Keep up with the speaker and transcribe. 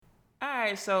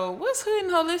right, so what's Hood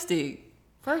and Holistic?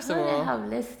 First of all, Hood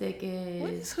and Holistic is... what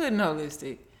is Hood and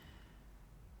Holistic?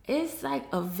 It's like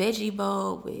a veggie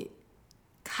bowl with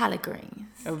collard greens.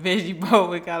 A veggie bowl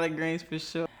with collard greens for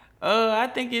sure. I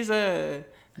think it's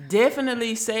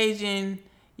definitely saging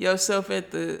yourself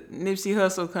at the Nipsey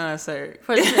Hussle concert.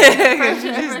 For sure. You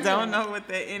just don't know what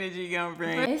that energy gonna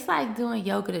bring. It's like doing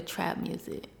yoga to trap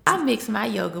music. I mix my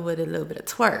yoga with a little bit of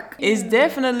twerk. It's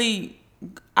definitely,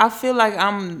 I feel like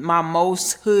I'm my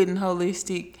most hood and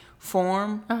holistic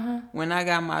form when I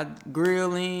got my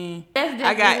grill in.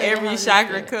 I got every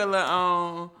chakra color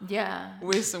on. Yeah.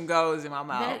 With some golds in my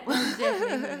mouth. That's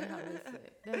definitely hood and holistic.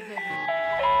 That's definitely.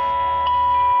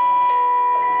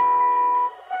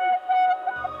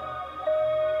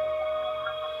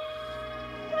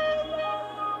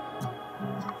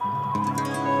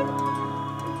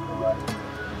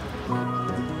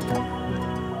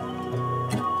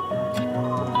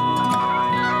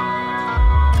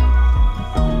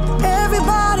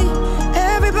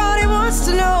 Everybody wants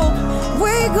to know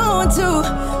where you're going to,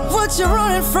 what you're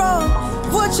running from,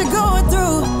 what you're going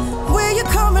through, where you're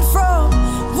coming from,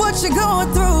 what you're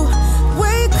going through,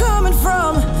 where you're coming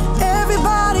from.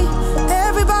 Everybody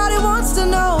wants to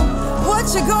know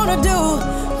what you're gonna do,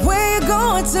 where you're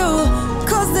going to,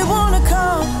 cause they wanna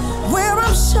come where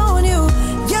I'm showing you.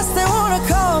 Yes, they wanna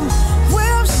come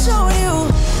where I'm showing you.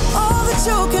 All that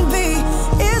you can be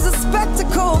is a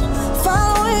spectacle,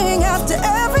 following after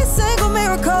every single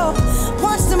miracle.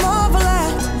 Watch them marvel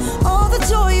at all the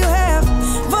joy you have,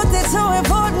 but that's so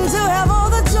important to have all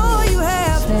the joy you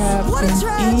have. What a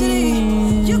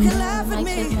tragedy. You can laugh at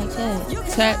me.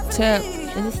 Tap.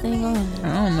 Is this thing on?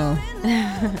 I don't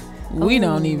know. We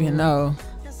don't even know.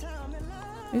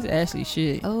 It's Ashley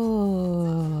shit.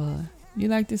 Oh, You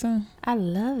like this song? I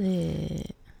love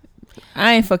it.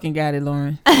 I ain't fucking got it,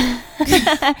 Lauren.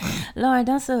 Lauren,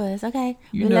 don't sue us, okay?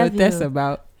 You We know love what that's you.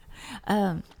 about.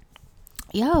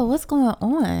 Yo, what's going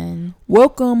on?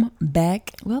 Welcome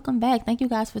back. Welcome back. Thank you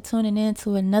guys for tuning in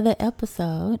to another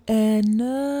episode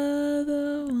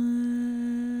Another one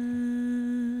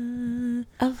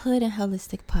of Hood and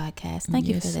Holistic Podcast. Thank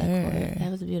you for that, Corey.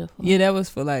 That was beautiful. Yeah, that was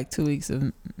for like 2 weeks of.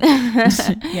 You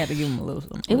had to give them a little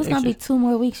something. It was gonna be 2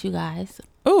 more weeks, you guys.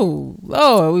 Oh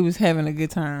Lord, we was having a good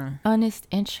time. Honest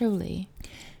and truly.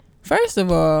 First of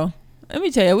all, let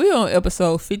me tell you, we on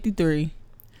episode 53.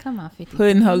 Come on, 50.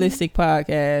 Hood and Holistic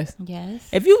Podcast. Yes.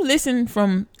 If you listen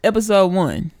from episode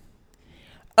 1,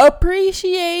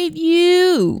 appreciate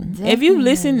you. Definitely. If you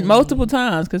listen multiple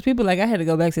times, because people like, I had to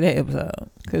go back to that episode,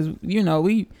 because you know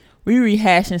we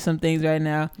rehashing some things right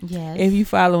now. Yes. If you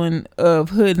following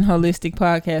of Hood and Holistic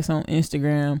Podcast on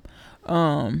Instagram,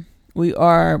 we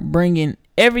are bringing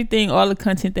everything, all the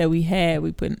content that we had.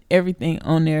 We putting everything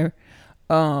on there.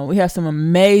 We have some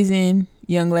amazing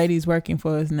young ladies working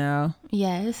for us now.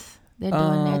 Yes. They're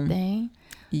doing their thing.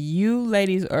 You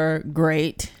ladies are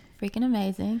great. Freaking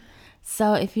amazing.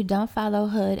 So if you don't follow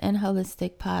Hood and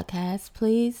Holistic Podcast,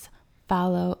 please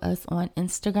follow us on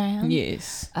Instagram.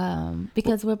 Yes.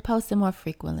 Because we're posting more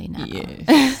frequently now.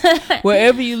 Yes.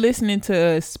 Wherever you listening to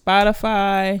us,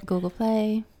 Spotify, Google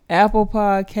Play, Apple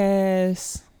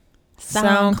Podcasts,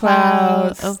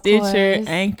 SoundCloud, of Stitcher, course.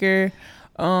 Anchor.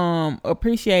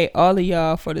 Appreciate all of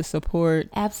y'all for the support.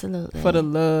 Absolutely. For the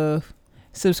love.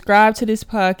 Subscribe to this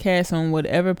podcast on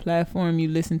whatever platform you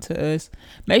listen to us.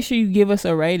 Make sure you give us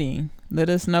a rating. Let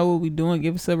us know what we're doing.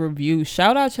 Give us a review.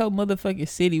 Shout out your motherfucking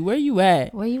city. Where you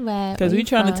at? Where you at? Because we're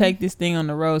trying to take this thing on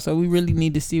the road. So we really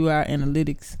need to see where our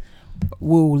analytics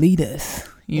will lead us.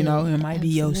 You know, it might be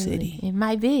your city. It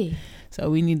might be. So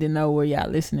we need to know where y'all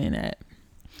listening at.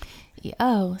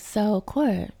 Oh, so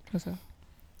Court, What's up?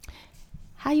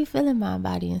 how you feeling, mind,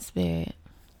 body, and spirit?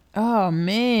 Oh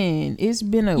man, it's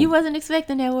been a. You wasn't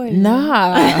expecting that word.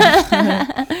 Nah.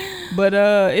 But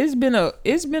it's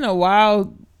been a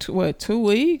while. 2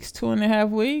 weeks, 2.5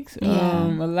 weeks. Yeah.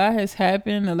 A lot has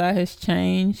happened. A lot has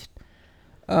changed.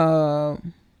 For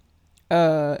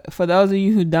those of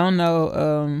you who don't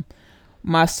know,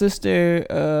 my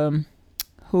sister,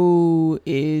 who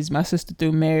is my sister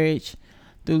through marriage,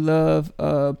 through love,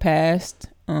 passed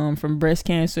from breast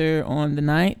cancer on the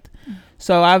 9th.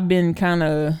 So I've been kind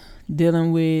of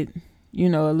dealing with, a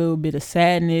little bit of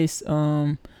sadness,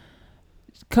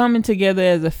 coming together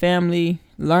as a family,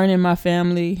 learning my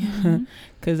family,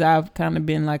 because I've kind of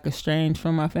been like estranged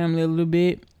from my family a little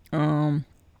bit.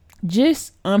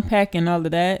 Just unpacking all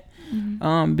of that,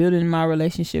 building my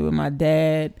relationship with my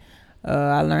dad.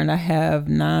 I learned I have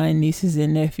 9 nieces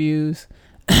and nephews.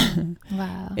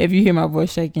 Wow. If you hear my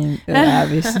voice shaking,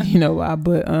 obviously you know why.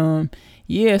 But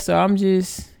yeah, so I'm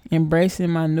just embracing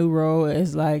my new role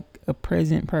as like a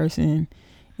present person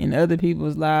in other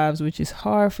people's lives, which is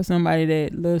hard for somebody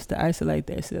that loves to isolate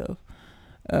themselves.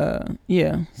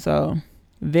 Yeah, so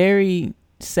very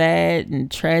sad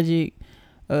and tragic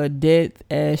death,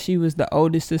 as she was the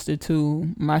oldest sister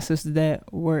to my sisters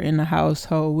that were in the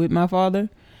household with my father,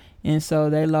 and so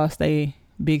they lost a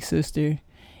big sister.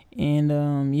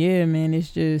 And yeah, man,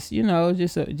 it's just, you know,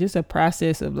 just a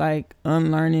process of like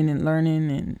unlearning and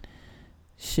learning and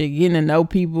shit, getting to know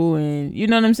people, and you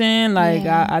know what I'm saying, like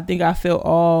I think I felt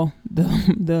all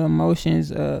the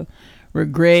emotions,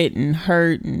 regret and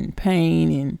hurt and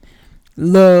pain and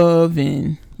love,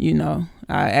 and you know,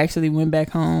 I actually went back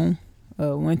home,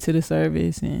 went to the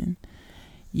service, and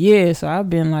yeah, so I've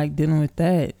been like dealing with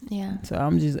that. Yeah. So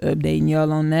I'm just updating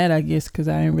y'all on that, I guess, because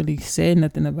I ain't really said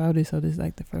nothing about it. So this is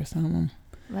like the first time I'm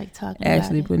like talking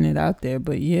actually about putting it out there.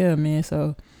 But yeah, man.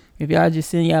 So if y'all just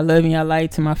send y'all love and y'all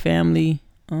light to my family,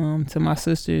 to my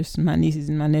sisters, my nieces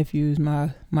and my nephews,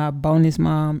 my bonus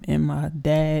mom and my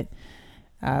dad,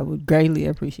 I would greatly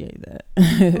appreciate that.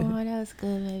 Oh, that was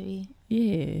good, baby.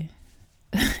 Yeah.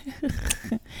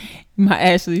 My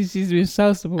Ashley, she's been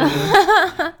so supportive.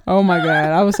 Oh my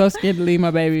God, I was so scared to leave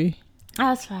my baby.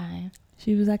 I was fine.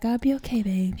 She was like, I'll be okay,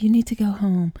 babe, you need to go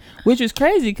home, which was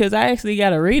crazy because I actually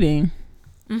got a reading.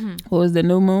 What was the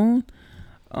new moon,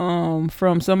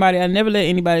 from somebody. I never let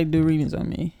anybody do readings on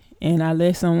me, and I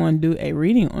let someone do a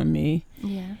reading on me.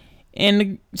 Yeah.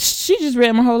 And she just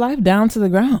read my whole life down to the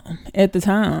ground at the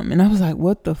time. And I was like,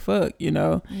 what the fuck, you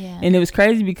know? Yeah. And it was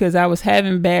crazy because I was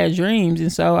having bad dreams.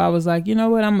 And so I was like, you know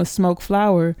what? I'm going to smoke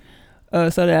flower so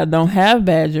that I don't have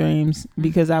bad dreams,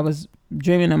 because I was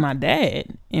dreaming of my dad.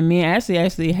 And me and Ashley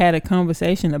actually had a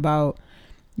conversation about,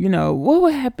 you know, what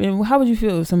would happen? How would you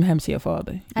feel if something happened to your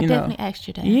father? I definitely asked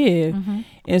you that. Yeah.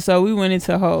 And so we went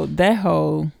into that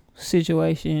whole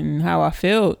situation, how I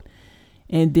felt.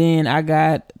 And then I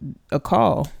got a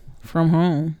call from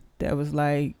home that was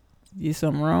like, "Is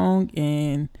something wrong?"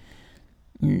 And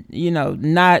you know,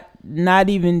 not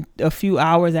even a few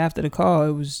hours after the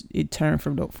call, it turned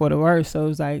for the worse. So it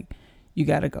was like, you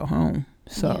got to go home.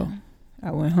 So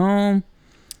I went home,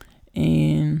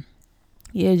 and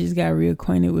yeah, just got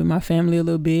reacquainted with my family a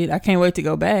little bit. I can't wait to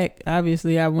go back.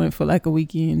 Obviously, I went for like a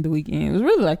weekend. The weekend was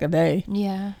really like a day.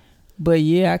 Yeah. But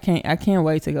yeah, I can't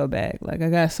wait to go back. Like, I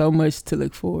got so much to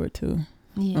look forward to.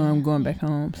 Yeah. Going back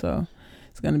home. So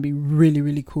it's gonna be really,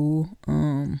 really cool.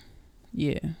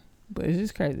 Yeah. But it's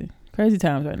just crazy. Crazy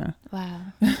times right now. Wow.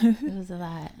 It was a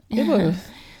lot. It was.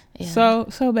 Yeah.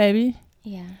 So baby.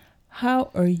 Yeah. How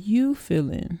are you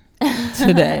feeling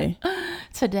today?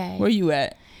 Today. Where you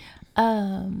at?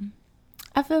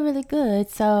 I feel really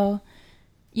good. So,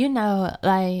 you know,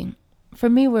 like, for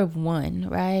me, we're one,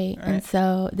 right? And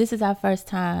so this is our first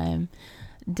time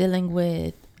dealing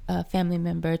with a family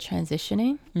member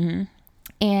transitioning.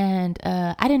 And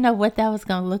I didn't know what that was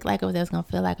going to look like, or what that was going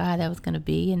to feel like, or how that was going to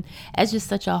be. And it's just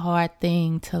such a hard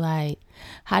thing to, like,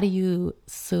 how do you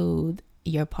soothe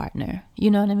your partner?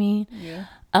 You know what I mean?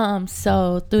 Yeah.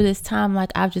 So through this time,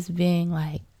 like, I've just been,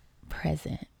 like,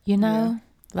 present, you know?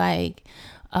 Like,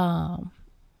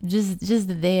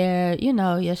 just there, you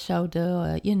know, your shoulder,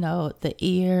 or, you know, the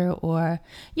ear, or,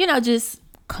 you know, just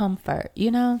comfort,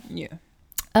 you know? Yeah.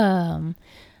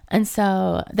 And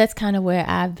so that's kind of where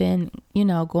I've been, you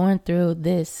know, going through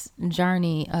this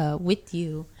journey with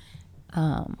you,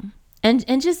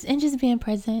 and just being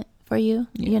present for you,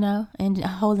 you know, and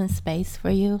holding space for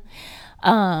you.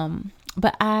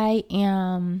 But I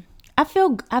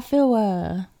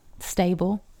feel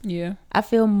stable. Yeah. I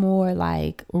feel more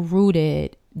like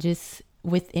rooted just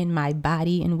within my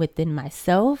body and within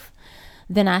myself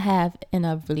than I have in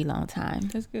a really long time.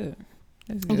 That's good.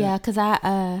 Yeah, because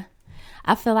I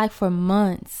feel like for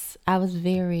months I was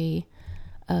very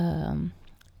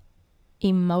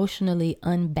emotionally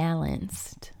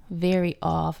unbalanced, very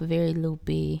off, very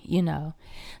loopy, you know.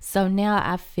 So now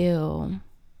I feel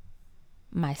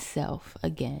myself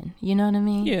again, you know what I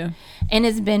mean? Yeah. And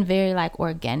it's been very like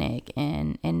organic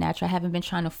and natural. I haven't been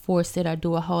trying to force it or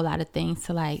do a whole lot of things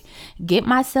to like get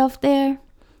myself there.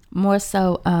 More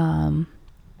so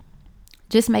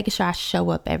just making sure I show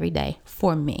up every day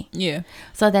for me. Yeah.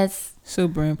 So that's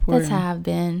super important. That's how I've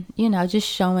been, you know, just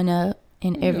showing up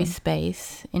in every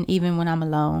space, and even when I'm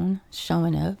alone,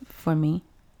 showing up for me.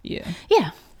 Yeah.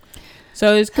 Yeah.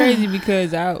 So it's crazy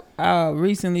because I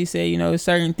recently said, you know,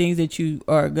 certain things that you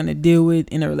are going to deal with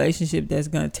in a relationship that's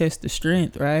going to test the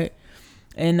strength, right?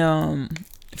 And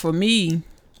for me,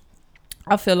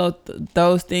 I feel like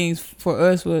those things for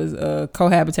us was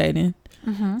cohabitating.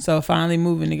 Mm-hmm. So finally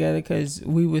moving together, because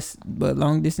we was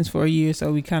long distance for a year,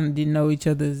 so we kind of didn't know each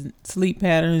other's sleep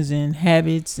patterns and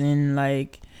habits and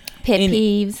like pet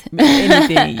peeves,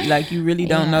 anything. Like you really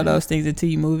don't know those things until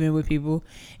you move in with people.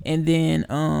 And then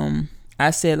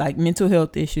I said like mental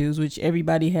health issues, which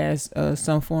everybody has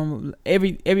some form of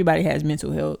everybody has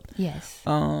mental health. Yes.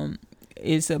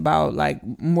 It's about like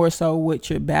more so what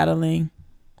you're battling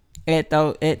at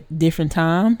different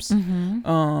times.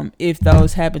 Mm-hmm. If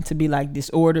those happen to be like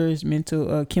disorders,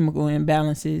 mental chemical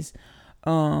imbalances,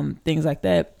 things like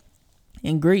that,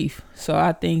 and grief. So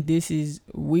I think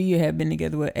we have been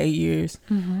together with 8 years,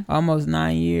 almost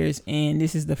 9 years, and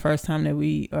this is the first time that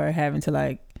we are having to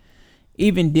like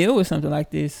even deal with something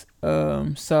like this.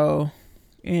 So,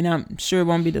 and I'm sure it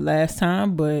won't be the last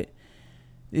time, but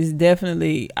it's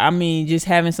definitely, I mean, just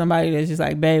having somebody that's just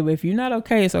like, babe, if you're not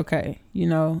okay, it's okay, you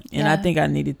know? And I think I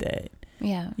needed that.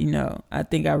 Yeah. You know, I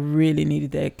think I really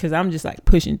needed that because I'm just like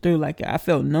pushing through. Like I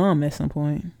felt numb at some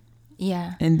point.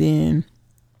 Yeah. And then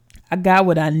I got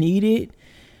what I needed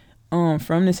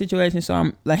from the situation. So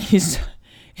I'm like, it's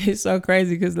so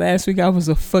crazy because last week I was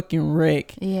a fucking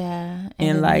wreck. Yeah.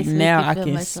 And like now I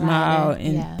can smile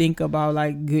and think about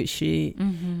like good shit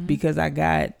because I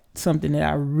got something that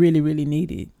I really, really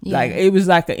needed. Yeah. Like it was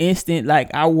like an instant,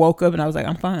 like I woke up and I was like,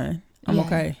 I'm fine. I'm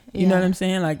okay. You know what I'm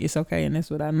saying? Like it's okay, and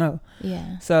that's what I know.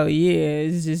 Yeah. So yeah,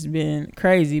 it's just been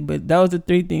crazy. But those are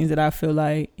 3 things that I feel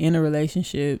like in a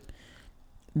relationship,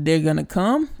 they're gonna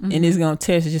come and it's gonna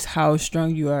test just how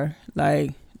strong you are.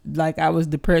 Like I was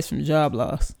depressed from job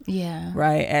loss. Yeah.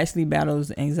 Right. Ashley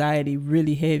battles anxiety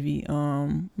really heavy.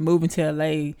 Moving to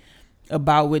LA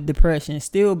about with depression,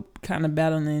 still kind of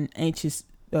battling anxious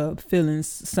feelings.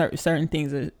 Certain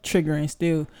things are triggering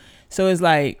still. So it's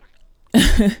like,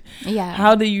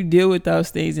 how do you deal with those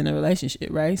things in a relationship,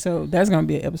 right? So that's gonna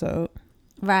be an episode,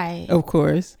 right? Of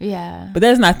course. Yeah. But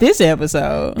that's not this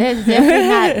episode. That's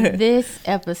definitely not this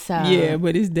episode. Yeah,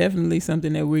 but it's definitely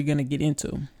something that we're gonna get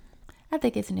into. I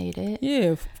think it's needed. Yeah,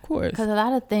 of course. Because a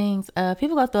lot of things,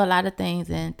 people go through a lot of things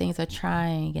and things are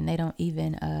trying and they don't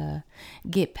even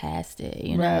get past it.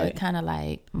 You know, it kind of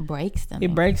like breaks them.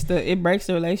 It breaks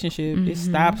the relationship. It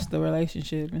stops the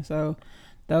relationship. And so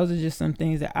those are just some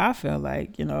things that I feel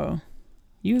like, you know,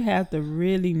 you have to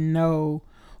really know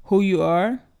who you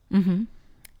are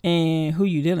and who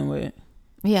you're dealing with.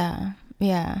 Yeah.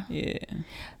 Yeah. Yeah.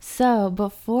 So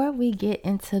before we get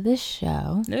into the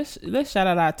show, let's shout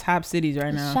out our top cities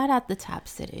right now. Shout out the top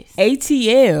cities.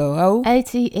 ATL. Oh.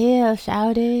 ATL.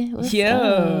 Shout it. What's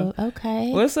up?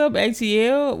 Okay. What's up,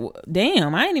 ATL?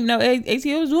 Damn, I didn't even know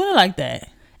ATL was doing it like that.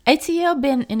 ATL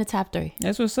been in the top 3.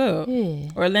 That's what's up. Yeah.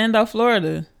 Orlando,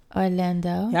 Florida.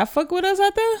 Y'all fuck with us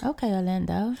out there? Okay,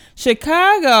 Orlando.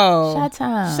 Chicago.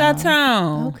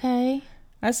 Chi-Town. Okay.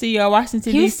 I see y'all.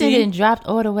 Washington, Houston D.C. Houston dropped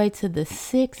all the way to the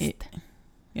 6th.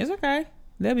 It's okay.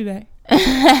 They'll be back.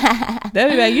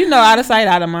 You know, out of sight,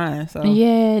 out of mind. So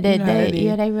yeah, they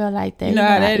real like that. You know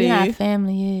how that is. How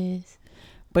family is.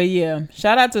 But yeah,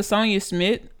 shout out to Sonia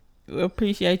Smith. We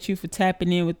appreciate you for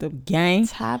tapping in with the gang.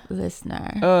 Top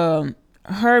listener.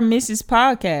 Her Mrs.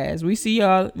 Podcast. We see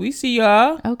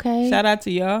y'all. Okay. Shout out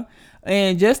to y'all.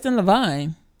 And Justin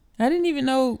Levine. I didn't even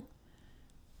know.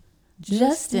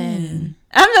 Justin.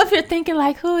 I don't know if you're thinking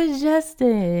like, who is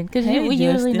Justin? Because we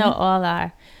usually know all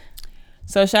our.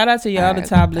 So shout out to y'all, the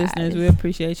top listeners. We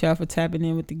appreciate y'all for tapping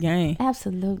in with the game.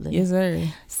 Absolutely. Yes, sir.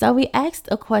 So we asked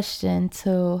a question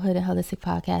to Hood and Holistic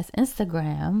Podcast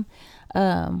Instagram.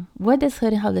 What does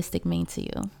Hood and Holistic mean to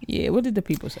you? Yeah, what did the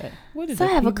people say? I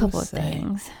have a couple of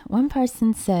things. One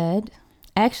person said,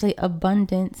 actually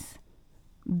Abundance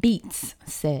Beats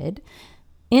said,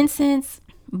 incense,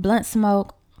 blunt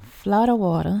smoke, Florida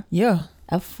water,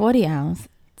 a 40-ounce,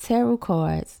 tarot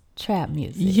cards, trap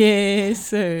music. Yes,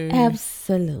 sir.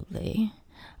 Absolutely.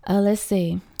 Let's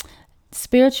see.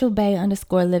 Spiritual Bay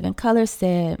 _living color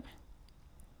said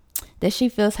that she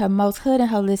feels her most hood and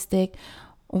holistic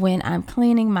when I'm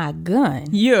cleaning my gun.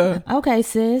 Yeah. Okay,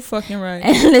 sis. Fucking right.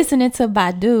 And listening to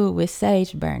Badu with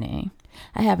sage burning.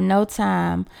 I have no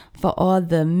time for all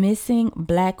the missing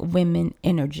black women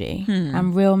energy.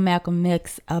 I'm real Malcolm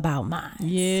X about mine.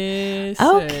 Yes.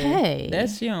 Okay.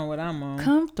 That's on what I'm on.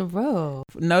 Come through.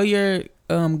 Know your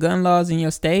gun laws in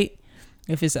your state.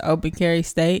 If it's an open carry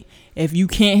state, if you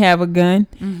can't have a gun,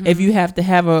 if you have to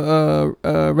have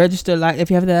a register, like if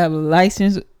you have to have a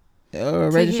license,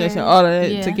 registration, all of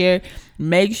that to carry,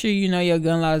 make sure you know your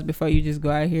gun laws before you just go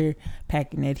out here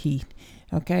packing that heat.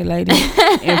 Okay, ladies,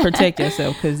 and protect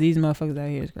yourself because these motherfuckers out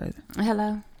here is crazy.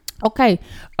 Hello. Okay,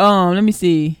 let me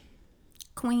see.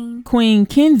 Queen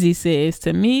Kinsey says,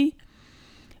 to me,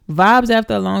 vibes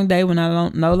after a long day when I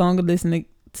don't no longer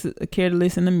care to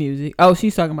listen to music. Oh,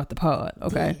 she's talking about the pod.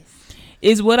 Okay. Yes.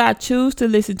 It's what I choose to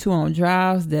listen to on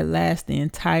drives that last the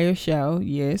entire show.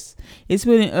 Yes. It's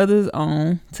putting others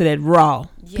on to that raw,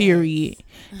 period.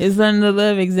 It's learning to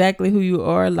love exactly who you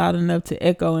are loud enough to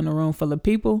echo in a room full of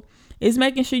people. It's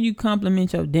making sure you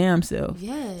compliment your damn self.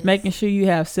 Yes. It's making sure you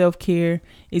have self-care.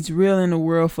 It's real in a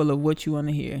world full of what you want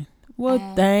to hear.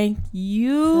 Well, thank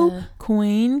you,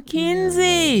 Queen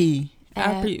Kenzie.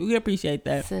 We appreciate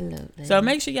that. Absolutely. So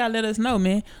make sure y'all let us know,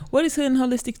 man. What is Hood and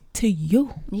Holistic to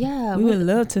you? Yeah. We would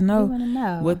love to know,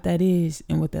 know what that is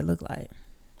and what that look like.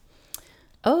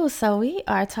 Oh, so we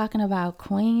are talking about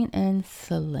Queen and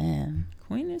Slim.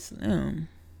 Queen and Slim.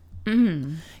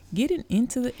 Mm-hmm. Getting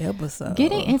into the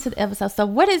episode. So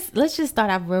let's just start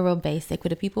off real basic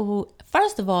with the people who,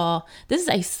 first of all, this is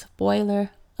a spoiler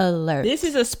alert. This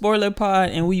is a spoiler pod,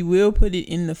 and we will put it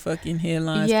in the fucking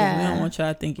headlines. Yeah. We don't want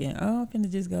y'all thinking, oh, I'm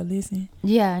finna just go listen.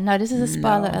 Yeah, no, this is a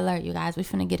spoiler alert, you guys. We're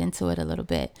finna get into it a little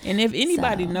bit. And if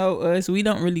anybody know us, we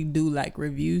don't really do like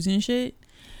reviews and shit.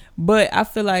 But I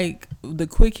feel like the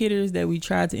quick hitters that we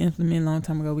tried to implement a long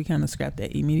time ago, we kind of scrapped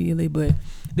that immediately. But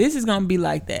this is going to be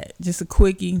like that. Just a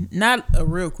quickie. Not a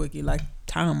real quickie, like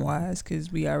time-wise, because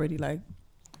we already like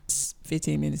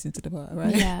 15 minutes into the pod,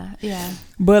 right? Yeah.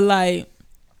 But like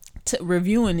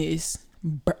reviewing this,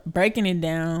 breaking it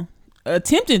down,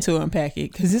 attempting to unpack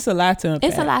it, because it's a lot to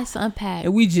unpack.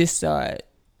 And we just saw it.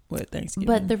 Thanksgiving.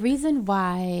 But the reason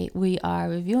why we are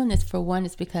reviewing this, for one,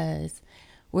 is because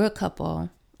we're a couple.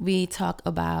 We talk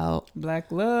about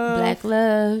black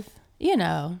love,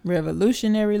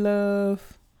 revolutionary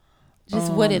love,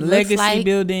 just what it legacy looks like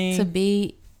building, to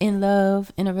be in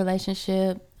love, in a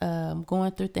relationship,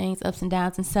 going through things, ups and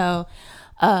downs. And so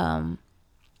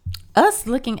us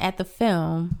looking at the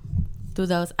film through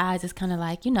those eyes is kind of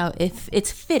like, if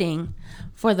it's fitting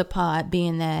for the pod,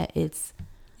 being that it's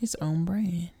on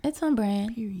brand. It's on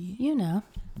brand, period.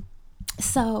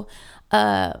 So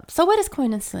what is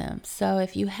Queen and Slim? So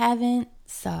if you haven't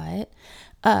saw it,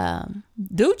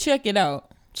 do check it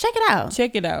out. Check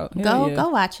it out. Go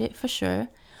watch it for sure.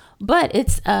 But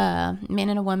it's a man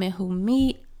and a woman who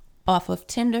meet off of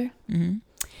Tinder. Mm-hmm.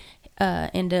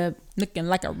 End up looking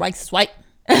like a right swipe.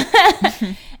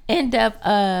 End up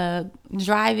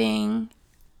driving.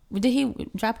 Did he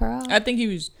drop her off? I think he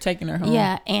was taking her home.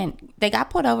 Yeah, and they got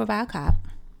pulled over by a cop.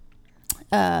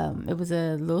 It was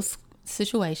a little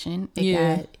situation. It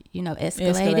got,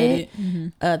 escalated.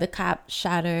 Mm-hmm. The cop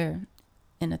shot her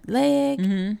in the leg.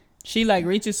 Mm-hmm. She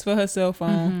reaches for her cell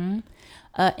phone.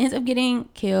 Mm-hmm. Ends up getting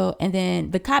killed, and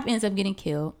then the cop ends up getting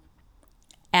killed.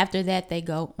 After that, they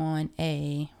go on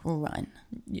a run.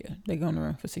 Yeah, they go on a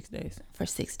run for 6 days.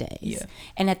 Yeah,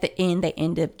 and at the end, they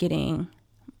end up getting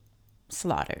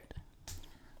slaughtered.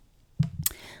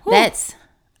 Whew. That's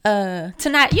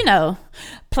tonight,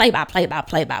 play by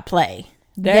play.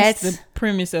 That's the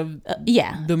premise of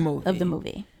the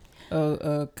movie.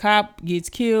 A cop gets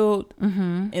killed,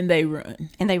 mm-hmm. and they run.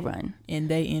 And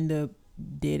they end up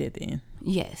dead at the end.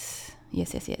 Yes.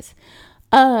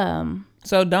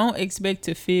 So don't expect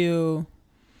to feel.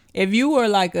 If you were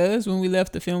like us when we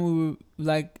left the film, we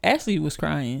were Ashley was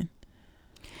crying.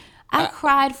 I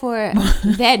cried for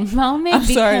that moment. I'm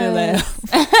sorry to laugh.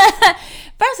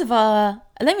 First of all,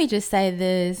 let me just say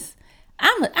this.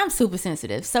 I'm super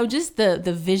sensitive. So just the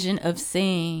vision of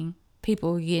seeing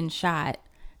people getting shot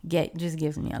just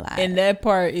gives me a lot. And that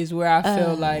part is where I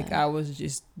felt like I was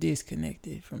just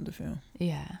disconnected from the film.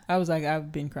 Yeah. I was like,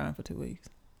 I've been crying for 2 weeks.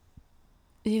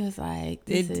 It was like,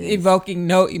 evoking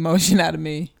no emotion out of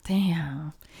me.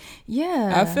 Damn.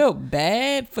 Yeah. I felt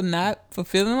bad for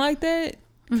feeling like that.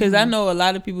 Because I know a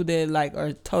lot of people that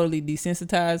are totally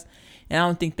desensitized. And I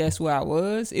don't think that's where I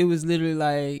was. It was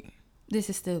literally this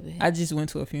is stupid. I just went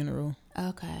to a funeral.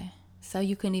 Okay. So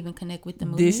you couldn't even connect with the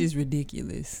movie? This is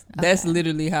ridiculous. Okay. That's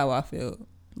literally how I felt.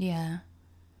 Yeah.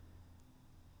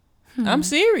 I'm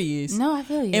serious. No, I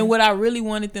feel you. And what I really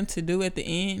wanted them to do at the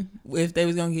end, if they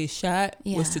was going to get shot,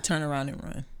 was to turn around and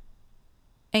run.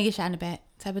 And get shot in the back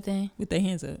type of thing? With their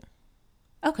hands up.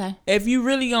 Okay. If you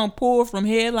really going to pull from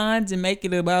headlines and make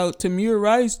it about Tamir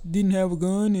Rice didn't have a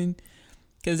gun,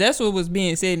 because that's what was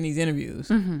being said in these interviews.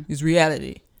 Mm-hmm. It's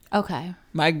reality. Okay.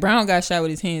 Mike Brown got shot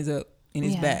with his hands up in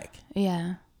his back.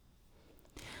 Yeah.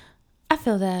 I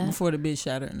feel that. Before the bitch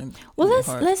shot her in the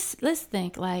heart. let's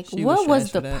think what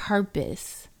was the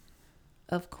purpose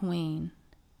of Queen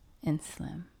and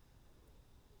Slim?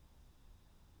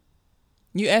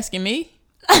 You asking me?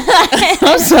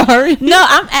 I'm sorry. No,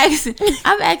 I'm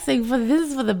asking for this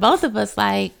is for the both of us.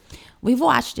 We've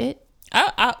watched it.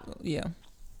 Yeah.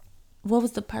 What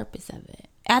was the purpose of it?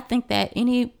 I think that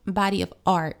any body of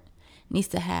art needs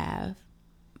to have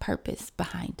purpose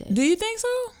behind it. Do you think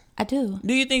so? I do.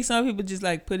 Do you think some people just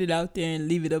like put it out there and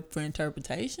leave it up for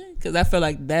interpretation? Because I feel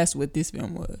like that's what this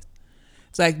film was.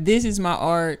 It's like, this is my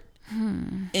art,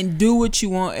 and do what you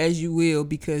want as you will,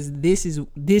 because this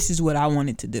is what I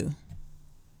wanted to do.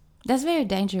 That's very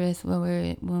dangerous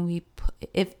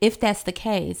if that's the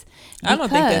case. I don't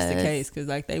think that's the case, because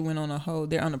like they're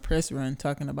on a press run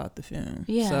talking about the film.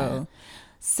 Yeah.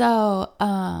 So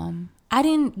I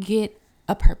didn't get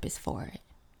a purpose for it.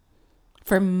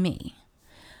 For me.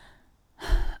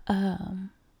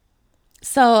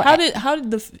 So how did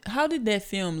that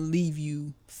film leave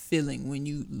you feeling when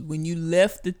you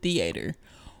left the theater?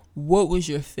 What was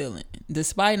your feeling?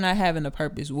 Despite not having a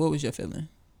purpose, what was your feeling?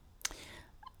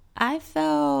 I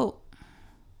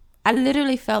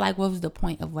literally felt like, what was the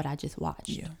point of what I just watched?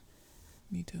 Yeah,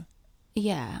 me too.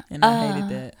 Yeah. And I hated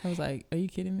that. I was like, are you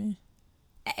kidding me?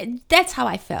 That's how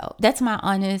I felt. That's my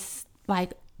honest,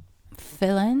 like,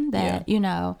 feeling that,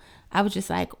 I was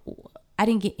just like, I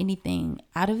didn't get anything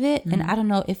out of it. And I don't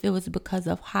know if it was because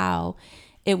of how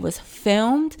it was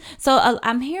filmed. So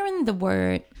I'm hearing the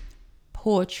word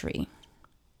poetry,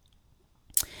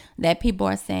 that people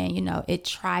are saying, it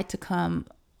tried to come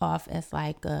off as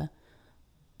like a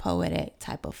poetic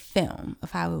type of film of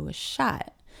how it was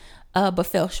shot, but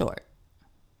fell short.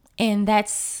 And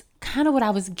that's kind of what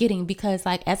I was getting, because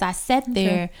like as I sat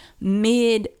there in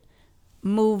the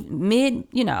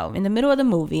middle of the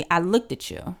movie, I looked at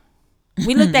you.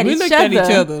 We looked at each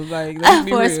other like,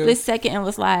 for a split second, and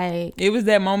was like, it was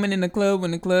that moment in the club when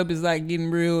the club is like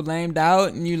getting real lamed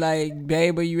out and you like,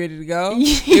 babe, are you ready to go?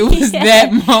 It was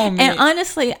that moment. And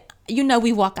honestly,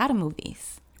 we walk out of movies.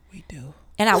 We do.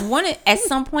 And I wanted, at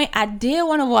some point, I did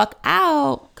want to walk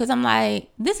out, because I'm like,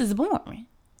 this is boring.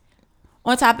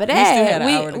 On top of that,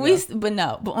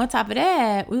 but on top of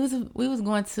that, we was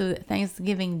going to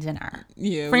Thanksgiving dinner.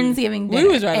 Yeah, Friendsgiving dinner. We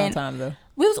was right on time though.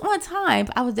 We was on time.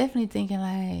 But I was definitely thinking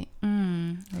like,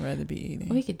 I'd rather be eating.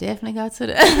 We could definitely go to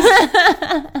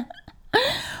the.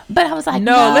 But I was like,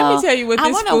 no. Let me tell you what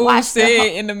this fool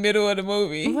said in the middle of the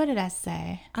movie. What did I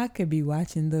say? I could be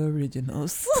watching the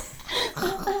originals.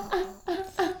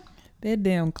 That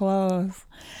damn Claus.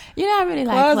 I really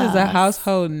like Claus. Claus is a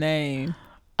household name.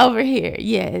 Over here,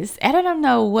 yes. I don't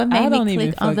know what made me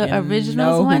click on the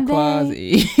originals one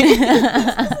day.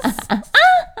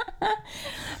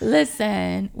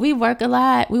 Listen, we work a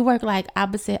lot. We work like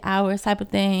opposite hours type of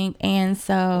thing. And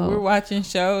so we're watching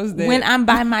shows that when I'm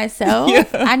by myself,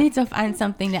 I need to find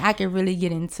something that I can really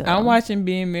get into. I'm watching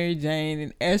Being Mary Jane,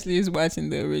 and Ashley is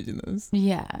watching the originals.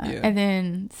 Yeah. And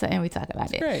then and we talk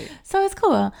about it. Great. So it's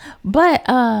cool. But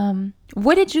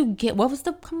what did you get? What was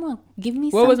come on, give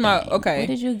me something. What was my, okay. What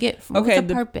did you get from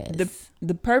the purpose?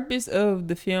 The purpose of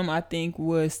the film, I think,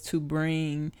 was to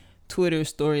bring Twitter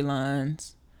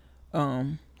storylines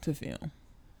to film,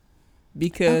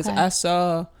 because I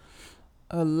saw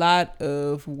a lot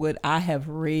of what I have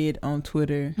read on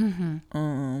Twitter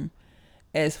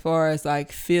as far as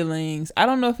like feelings. I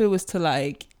don't know if it was to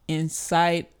like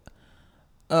incite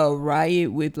a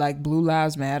riot with like Blue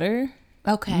Lives Matter,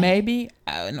 maybe,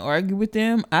 and argue with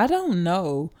them. I don't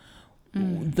know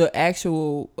the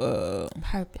actual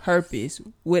purpose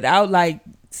without like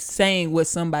saying what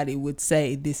somebody would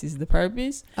say. This is the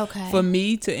purpose. For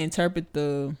me to interpret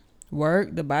the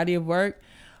work, the body of work.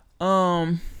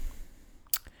 So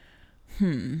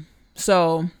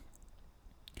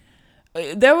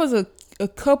there was a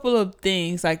couple of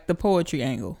things, like the poetry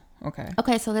angle.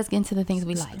 Okay, so let's get into the things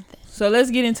we liked. So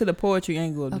let's get into the poetry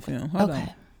angle of the film. Hold on,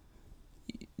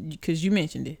 because you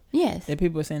mentioned it. Yes, that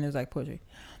people are saying it was like poetry.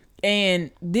 And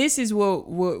this is what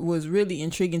was really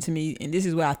intriguing to me, and this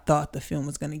is what I thought the film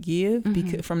was going to give,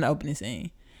 because from the opening scene.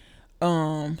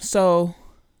 So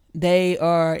they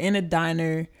are in a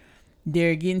diner,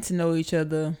 they're getting to know each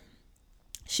other.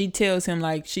 She tells him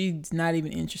like she's not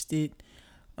even interested.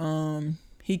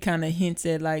 He kind of hints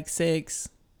at like sex,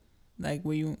 like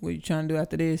what you trying to do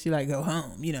after this? You're like, go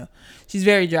home, She's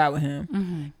very dry with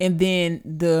him. And then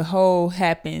the whole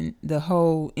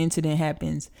incident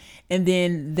happens, and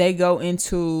then they go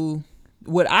into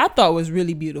what I thought was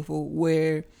really beautiful,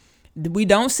 where we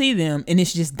don't see them and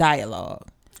it's just dialogue.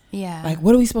 Yeah, like,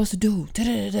 what are we supposed to do?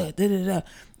 Da-da-da-da-da-da.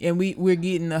 And we're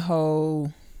getting the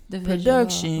whole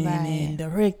production and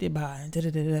directed by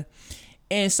da-da-da-da.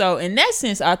 And so in that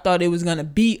sense, I thought it was gonna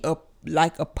be a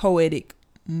poetic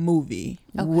movie,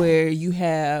 where you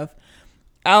have,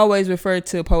 I always refer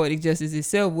to Poetic Justice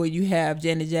itself, where you have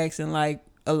Janet Jackson like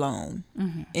alone,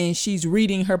 and she's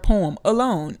reading her poem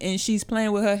alone, and she's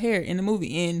playing with her hair in the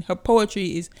movie, and her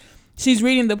poetry is, she's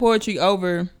reading the poetry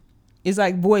over, it's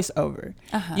like voiceover,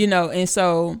 and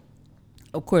so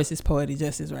of course, it's poetic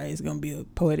justice, right? It's gonna be a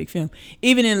poetic film.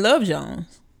 Even in Love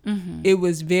Jones, it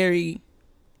was very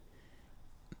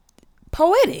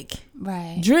poetic,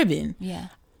 right? Driven. Yeah.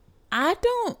 I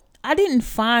didn't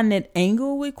find that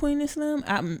angle with Queen and Slim.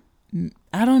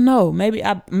 I don't know. Maybe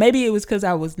it was because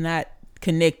I was not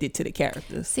connected to the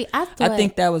characters. See, I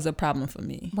think that was a problem for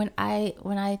me. When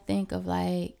I think of,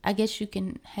 like, I guess you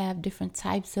can have different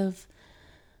types of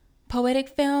poetic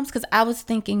films, because I was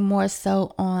thinking more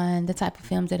so on the type of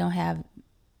films that don't have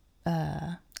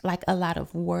like a lot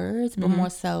of words, but more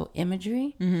so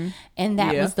imagery. And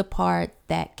that was the part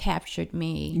that captured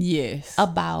me. Yes.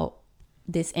 About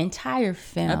this entire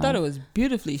film. I thought it was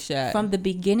beautifully shot. From the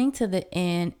beginning to the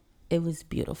end, it was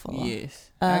beautiful. Yes.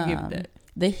 I give that.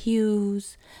 The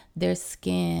hues, their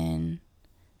skin,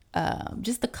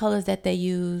 just the colors that they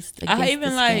used. I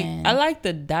like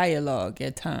the dialogue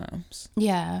at times.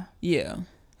 Yeah. Yeah.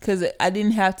 Because I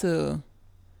didn't have to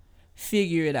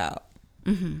figure it out.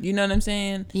 You know what I'm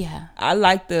saying? Yeah. I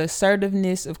like the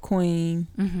assertiveness of Queen.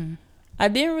 I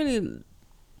didn't really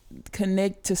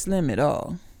connect to Slim at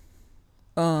all.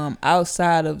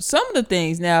 Outside of some of the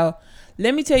things. Now,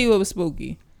 let me tell you what was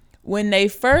spooky. When they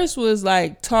first was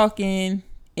like talking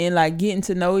and like getting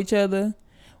to know each other,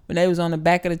 when they was on the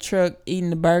back of the truck eating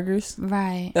the burgers,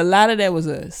 right? A lot of that was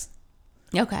us.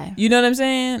 Okay. You know what I'm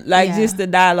saying? Like, just the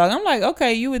dialogue. I'm like,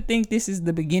 okay, you would think this is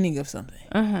the beginning of something.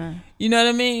 You know what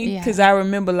I mean? Because I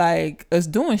remember like us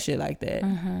doing shit like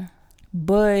that.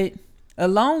 But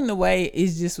along the way, it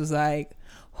just was like,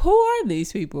 who are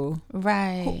these people?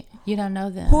 Right. You don't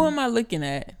know them. Who am I looking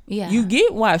at? Yeah. You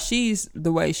get why she's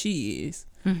the way she is.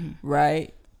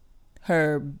 Right?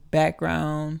 Her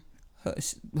background,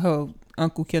 her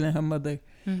uncle killing her mother.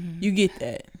 You get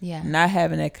that. Yeah. Not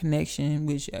having that connection,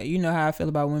 which you know how I feel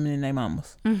about women and their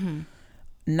mamas.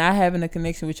 Not having a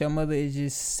connection with your mother, it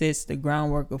just sets the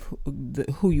groundwork of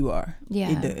who you are. Yeah.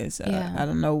 It does. I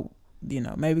don't know,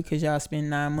 maybe because y'all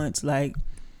spend 9 months like,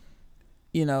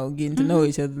 getting to know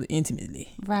each other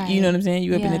intimately. Right. You know what I'm saying?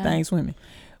 You up in the thing swimming.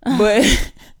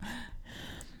 But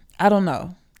I don't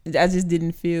know. I just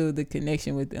didn't feel the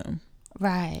connection with them.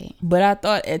 Right. But I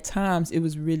thought at times it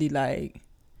was really like,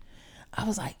 I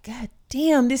was like, God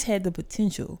damn, this had the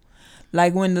potential.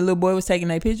 Like when the little boy was taking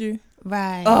that picture.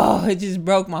 Right. Oh, it just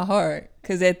broke my heart.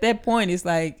 Because at that point, it's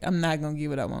like, I'm not going to get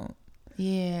what I want.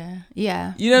 Yeah.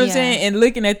 Yeah. You know what I'm saying? And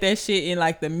looking at that shit and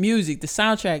like the music, the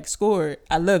soundtrack scored,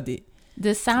 I loved it. The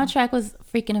soundtrack was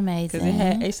freaking amazing. Because it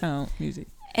had A-sound music.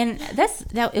 And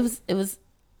it was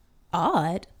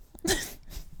odd.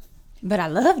 But I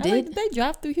loved it. Did they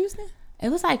drive through Houston? It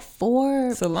was like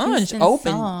 4 Solange Houston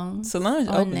opened. songs Solange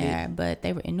on opened there, it. but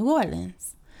they were in New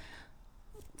Orleans.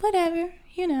 Whatever,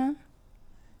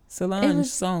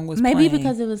 Solange's song was maybe playing.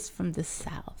 because it was from the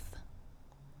South.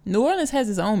 New Orleans has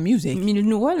its own music. I mean,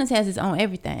 New Orleans has its own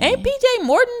everything. Ain't PJ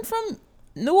Morton from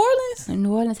New Orleans?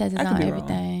 New Orleans has its own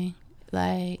everything.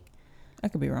 Like, I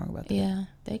could be wrong about that. Yeah,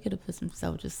 they could have put some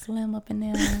Soulja Slim up in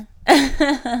there.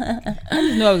 I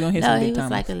just knew I was gonna hit some big he was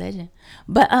Thomas. like a legend.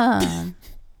 But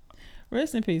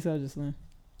rest in peace, Soulja Slim.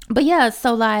 But yeah,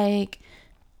 so like,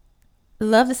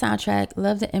 love the soundtrack,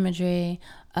 love the imagery.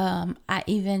 I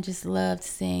even just loved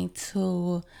seeing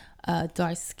two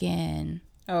dark skin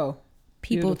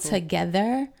people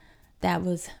together. That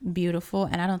was beautiful,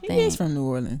 and I don't think he's from New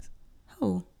Orleans.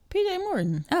 Who? PJ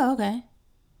Morton. Oh, okay.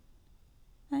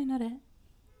 I didn't know that.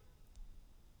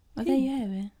 Well, there you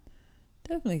have it.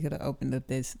 Definitely could have opened up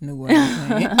this New Orleans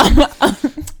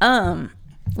thing.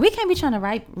 We can't be trying to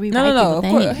rewrite No. Of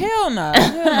course, hell no.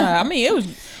 I mean, it was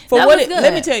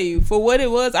let me tell you, for what it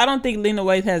was. I don't think Lena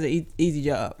Waithe has an easy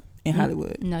job in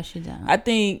Hollywood. No, she don't. I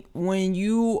think when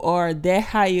you are that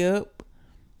high up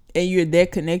and you're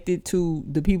that connected to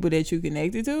the people that you're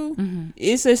connected to,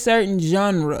 it's a certain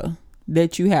genre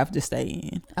that you have to stay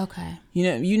in. Okay.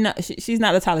 She's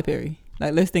not a Tyler Perry.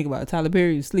 Like, let's think about it. Tyler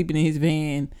Perry was sleeping in his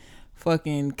van,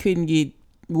 fucking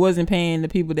wasn't paying the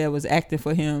people that was acting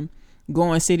for him,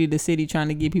 going city to city trying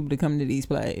to get people to come to these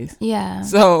plays. Yeah.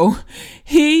 So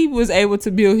he was able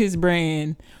to build his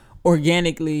brand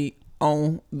organically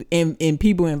and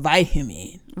people invite him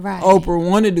in. Right. Oprah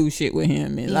want to do shit with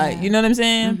him and like, you know what I'm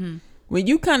saying? When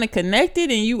you kind of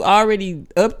connected and you already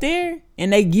up there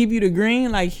and they give you the green,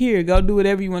 like, here, go do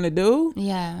whatever you want to do.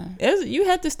 Yeah. You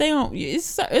have to stay on.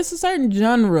 It's a certain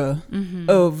genre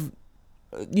of,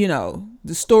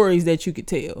 the stories that you could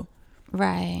tell.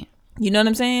 Right. You know what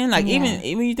I'm saying? Like, even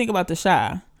when you think about The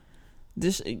Chi,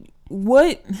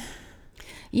 what?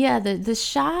 Yeah,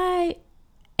 the Chi,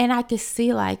 and I could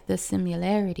see like the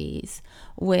similarities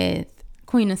with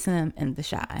Queen and Slim and The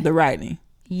Chi. The writing.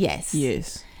 Yes.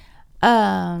 Yes.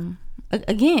 Again,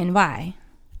 why?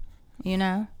 You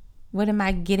know, what am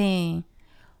I getting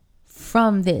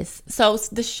from this? So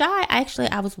The Chi, actually,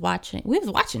 we was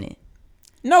watching it.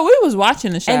 No, we was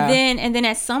watching The Chi. And then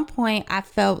at some point I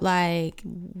felt like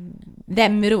that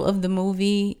middle of the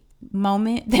movie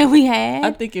moment that we had,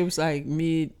 I think it was like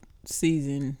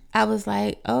mid-season. I was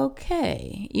like,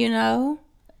 okay, you know,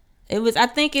 I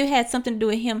think it had something to do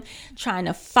with him trying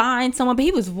to find someone, but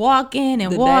he was walking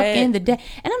and walking the dad,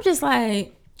 and I'm just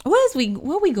like,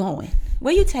 where we going?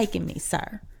 Where you taking me,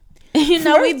 sir? You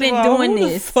know, we've been doing this.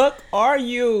 Who the fuck are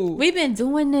you? We've been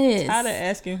doing this. Tired of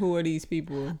asking who are these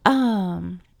people.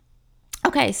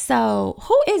 Okay, so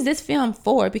who is this film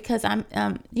for? Because I'm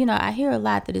you know, I hear a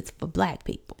lot that it's for black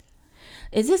people.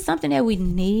 Is this something that we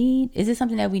need? Is this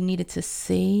something that we needed to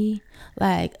see?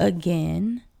 Like,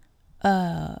 again,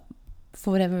 for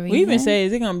whatever reason. We even say,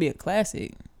 is it gonna be a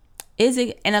classic? Is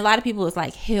it? And a lot of people is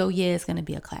like, hell yeah, it's gonna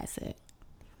be a classic.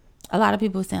 A lot of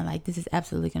people are saying like, this is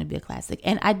absolutely going to be a classic.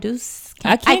 And I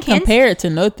can't compare it to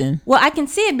nothing. Well, I can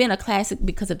see it being a classic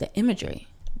because of the imagery.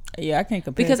 Yeah, I can't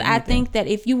compare because it to I anything. think that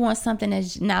if you want something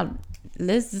that's, now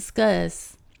let's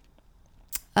discuss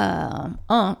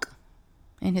Unc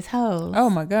and his hoes. Oh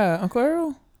my God, Uncle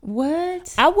Earl.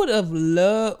 What? I would have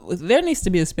loved, there needs to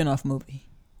be a spinoff movie.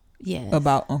 Yes.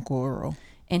 About Uncle Earl.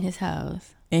 And his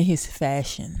hoes. And his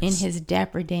fashions. And his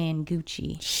Dapper Dan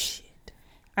Gucci. Shit.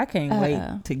 I can't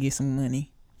wait to get some money.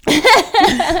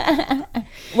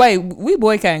 Wait, we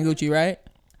boycotting Gucci, right?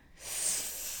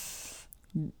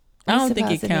 I don't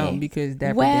think it counts because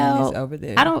Dapper Dan is over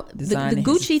there. I don't. The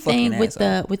Gucci thing with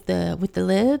the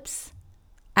lips.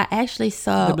 I actually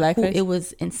saw who it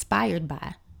was inspired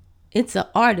by. It's an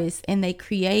artist, and they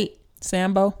create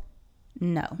Sambo.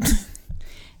 No,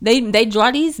 they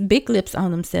draw these big lips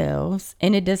on themselves,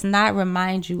 and it does not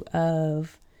remind you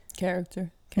of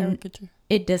caricature.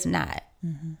 It does not.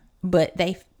 Mm-hmm. But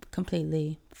they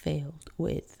completely failed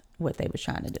with what they were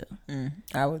trying to do.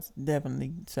 I would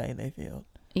definitely say they failed.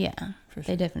 Yeah, for sure.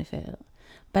 They definitely failed.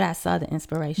 But I saw the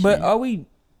inspiration. But are we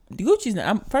Gucci's?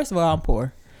 First of all, I'm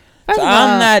poor, so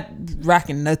I'm not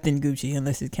rocking nothing Gucci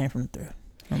unless it came from the thrift.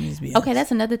 Okay,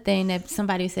 that's another thing that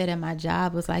somebody said at my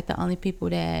job was like, the only people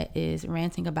that is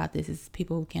ranting about this is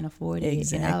people who can't afford it.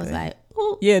 Exactly. And I was like,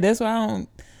 ooh. Yeah, that's why I don't.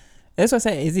 That's what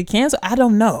I say. Is it canceled? I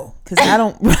don't know, because I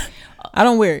don't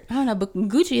wear it. I don't know, but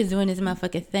Gucci is doing this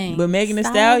motherfucking thing. But Megan Thee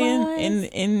Stallion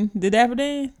and the Dapper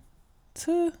Dan,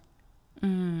 too.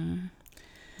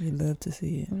 We love to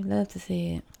see it. We love to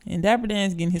see it. And Dapper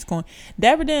Dan's getting his coin.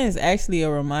 Dapper Dan is actually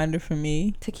a reminder for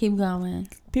me to keep going.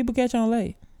 People catch on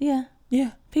late. Yeah.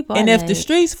 People. And if the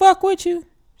streets fuck with you,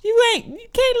 you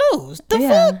can't lose. The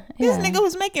fuck? This nigga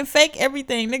was making fake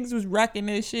everything. Niggas was rocking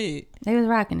that shit. They was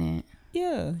rocking it.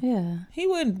 Yeah. Yeah. He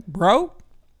wasn't broke.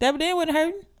 Dapper Dan wasn't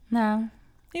hurting. No.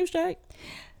 He was straight.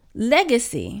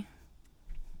 Legacy.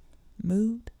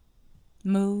 Mood,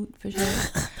 for sure.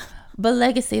 But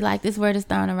legacy, like, this word is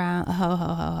thrown around a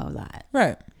whole lot.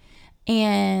 Right.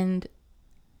 And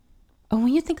when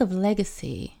you think of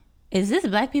legacy, is this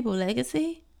black people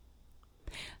legacy?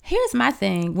 Here's my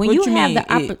thing. When you have the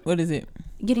opportunity. What is it?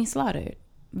 Getting slaughtered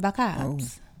by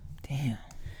cops. Oh,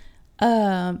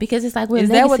 damn. Because it's like, is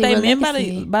that what they meant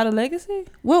by the legacy?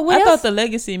 Well, I thought the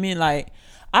legacy meant like,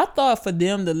 I thought for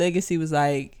them the legacy was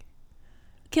like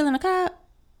killing a cop,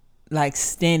 like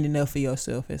standing up for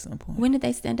yourself at some point. When did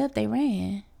they stand up? They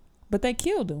ran, but they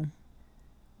killed him.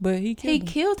 But he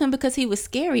killed him because he was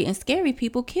scary, and scary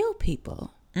people kill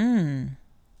people.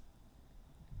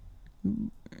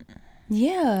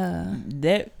 Yeah,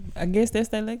 that I guess that's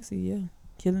their legacy. Yeah,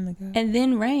 killing the guy and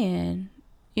then ran.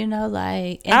 You know,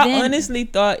 like... honestly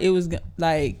thought it was...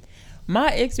 Like, my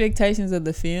expectations of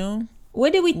the film...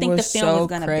 What did we think the film was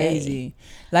going to be?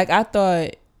 Like, I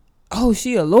thought, oh,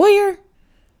 she a lawyer?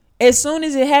 As soon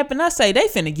as it happened, I say, they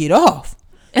finna get off.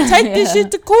 Take this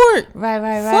shit to court.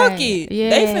 Right. Fuck it. Yeah.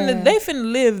 They finna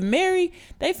live married.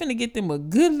 They finna get them a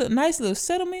good, nice little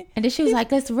settlement. And then she was like,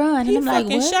 let's run. And I'm like,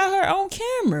 what? He fucking shot her on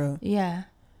camera. Yeah.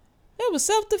 That was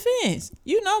self-defense.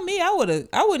 You know me, I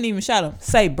wouldn't even shot him.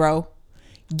 Say, bro,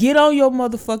 get on your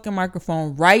motherfucking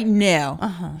microphone right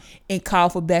now and call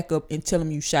for backup and tell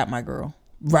them you shot my girl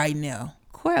right now.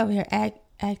 Corey over here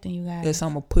acting, you guys. Because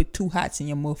I'm going to put 2 hots in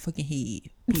your motherfucking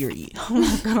head. Period. Oh,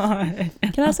 my God.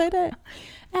 Can I say that?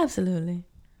 Absolutely.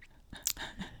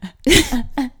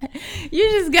 You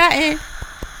just got in.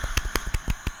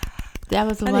 That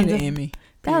was wonderful.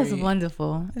 That was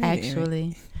wonderful,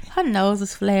 actually. Her nose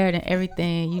was flared and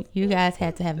everything. You guys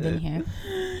had to have been here.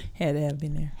 Had to have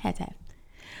been there. Had to have.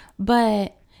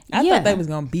 But I thought they was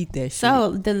gonna beat that shit.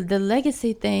 So the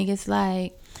legacy thing is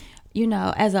like, you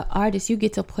know, as an artist, you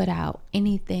get to put out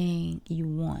anything you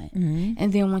want.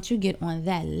 And then once you get on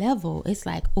that level, it's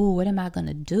like, oh, what am I going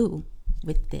to do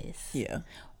with this? Yeah.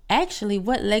 Actually,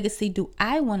 what legacy do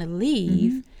I want to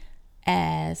leave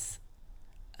as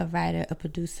a writer, a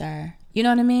producer? You know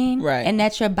what I mean? Right. And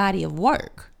that's your body of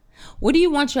work. What do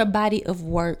you want your body of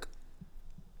work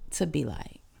to be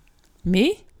like?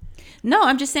 Me? No,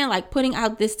 I'm just saying, like, putting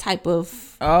out this type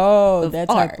of that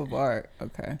art. type of art.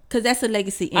 Okay. Because that's a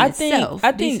legacy in itself.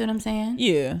 Do you see what I'm saying?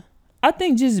 Yeah. I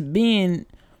think just being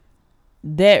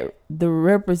the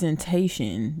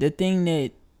representation, the thing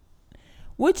that,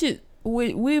 which is,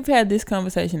 we've had this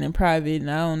conversation in private, and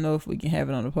I don't know if we can have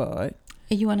it on the pod.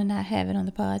 You want to not have it on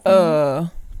the pod? No,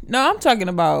 I'm talking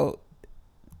about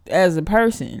as a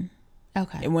person.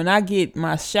 Okay. And when I get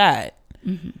my shot,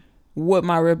 what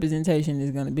my representation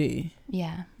is going to be.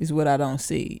 Yeah. Is what I don't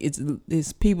see.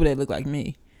 It's people that look like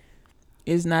me.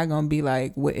 It's not going to be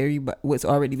like what's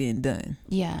already being done.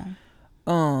 Yeah.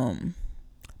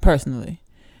 Personally.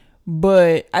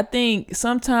 But I think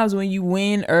sometimes when you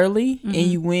win early and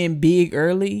you win big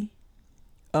early,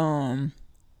 you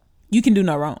can do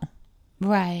no wrong.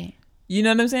 Right. You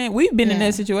know what I'm saying? We've been in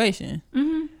that situation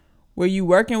where you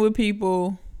working with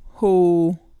people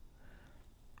who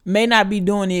may not be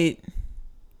doing it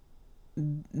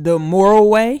the moral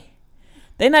way.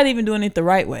 They're not even doing it the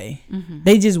right way.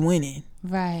 They just winning.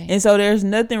 Right. And so there's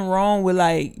nothing wrong with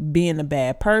like being a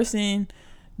bad person,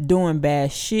 doing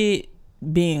bad shit,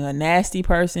 being a nasty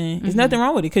person. There's nothing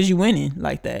wrong with it because you winning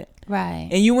like that. Right.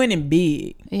 And you winning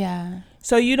big. Yeah.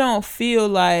 So you don't feel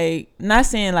like, not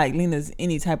saying like Lena's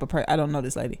any type of person. I don't know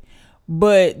this lady.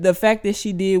 But the fact that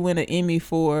she did win an Emmy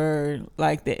for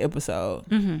like the episode,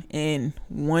 and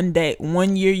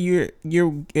one year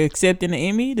you're accepting the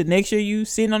Emmy, the next year you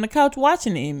sitting on the couch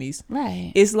watching the Emmys.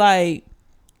 Right. It's like,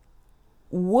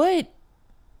 where's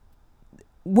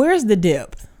the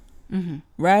depth?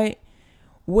 Right?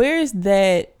 Where's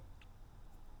that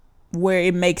where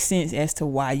it makes sense as to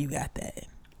why you got that?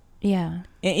 Yeah.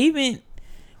 And even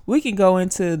we can go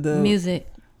into the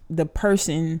music, the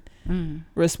person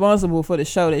responsible for the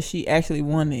show that she actually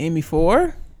won the Emmy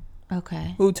for.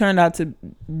 Okay. Who turned out to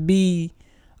be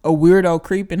a weirdo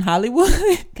creep in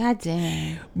Hollywood. God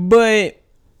damn. But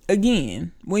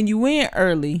again, when you win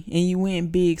early and you win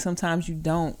big, sometimes you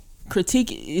don't critique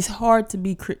it. It's hard to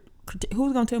be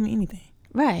who's gonna tell me anything?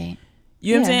 Right.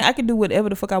 You know what I'm saying? I can do whatever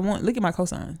the fuck I want. Look at my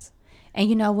cosigns. And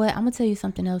you know what? I'm gonna tell you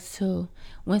something else too.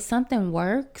 When something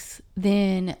works,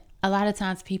 then a lot of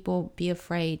times people be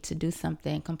afraid to do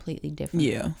something completely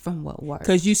different from what works.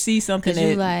 Because you see something that,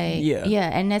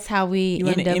 and that's how we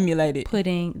end up emulate it.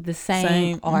 Putting the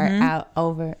same art out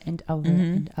over and over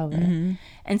and over.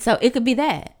 And so it could be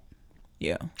that.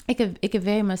 Yeah. It could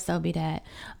very much so be that.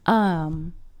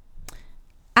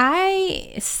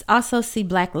 I also see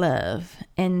Black love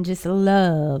and just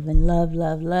love and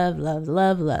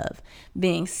love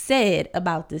being said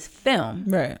about this film.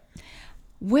 Right.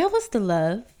 Where was the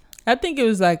love? I think it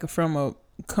was like from a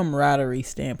camaraderie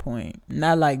standpoint,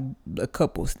 not like a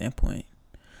couple standpoint.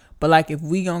 But like if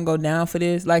we gonna go down for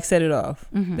this, like set it off.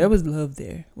 There was love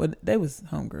there. Well, there was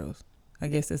homegirls. I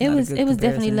guess that's not a good comparison. It was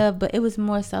definitely love, but it was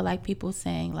more so like people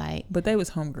saying like. But they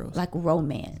was homegirls. Like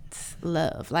romance,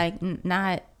 love, like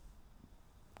not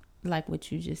like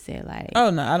what you just said. Like.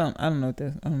 Oh no, I don't know what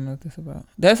that's about.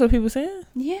 That's what people saying?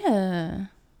 Yeah.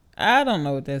 I don't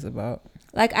know what that's about.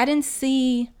 Like I didn't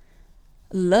see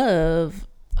love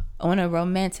on a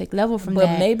romantic level from that.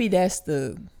 But maybe that's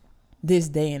this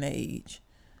day and age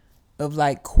of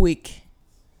like quick.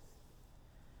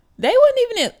 They wasn't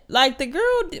even like the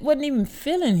girl wasn't even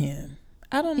feeling him.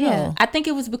 I don't know. I think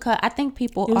it was because I think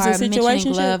people are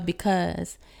mentioning love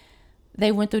because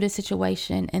they went through this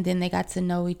situation and then they got to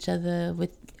know each other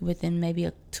within maybe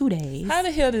 2 days. How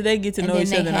the hell did they get to know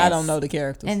each other and I don't know the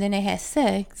characters? And then they had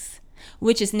sex,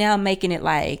 which is now making it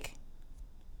like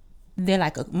they're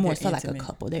like like a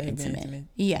couple. They're intimate.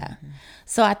 Yeah.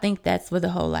 So I think that's where the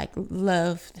whole like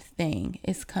love thing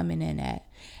is coming in at.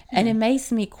 And it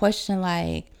makes me question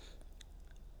like,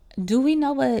 do we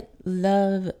know what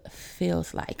love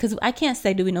feels like? Because I can't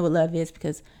say do we know what love is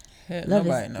because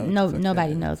nobody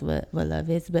knows what love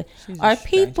is. But are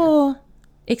people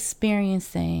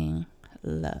experiencing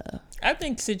love? I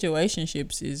think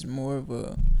situationships is more of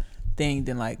a thing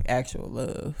than like actual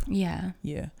love. Yeah.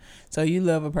 So you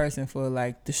love a person for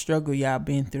like the struggle y'all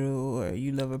been through, or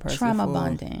you love a person trauma for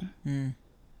bonding.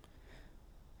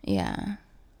 Yeah.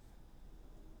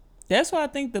 That's why I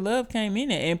think the love came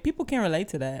in it, and people can relate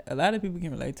to that. A lot of people can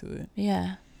relate to it.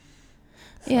 Yeah.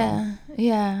 So,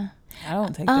 yeah. I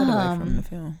don't take that away from the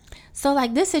film. So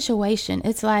like this situation,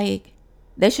 it's like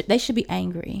They should be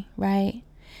angry, right?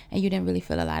 And you didn't really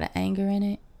feel a lot of anger in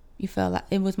it. You felt like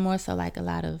it was more so like a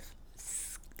lot of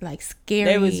like scary.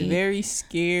 They was very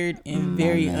scared and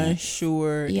very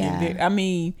unsure. Yeah.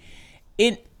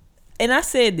 And and I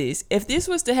said this, if this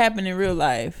was to happen in real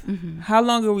life, how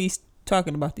long are we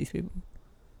talking about these people?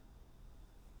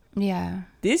 Yeah.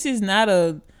 This is not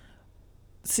a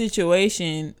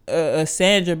situation, a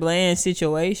Sandra Bland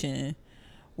situation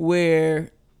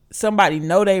where somebody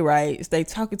know they rights, they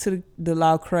talking to the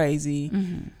law crazy,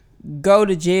 go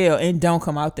to jail and don't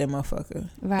come out that motherfucker.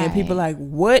 Right. And people like,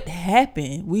 what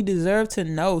happened? We deserve to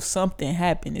know something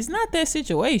happened. It's not that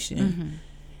situation.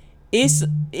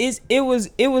 It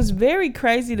was very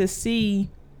crazy to see.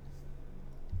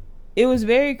 It was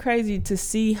very crazy to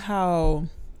see how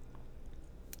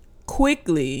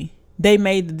quickly they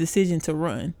made the decision to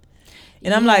run.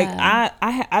 And I'm like,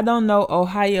 I don't know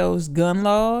Ohio's gun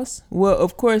laws. Well,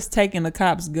 of course, taking a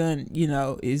cop's gun,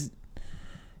 is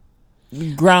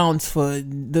grounds for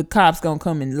the cops gonna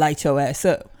come and light your ass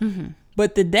up.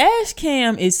 But the dash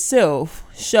cam itself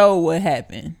showed what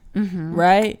happened,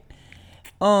 right?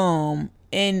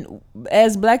 And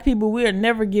as black people, we are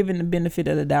never given the benefit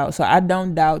of the doubt. So I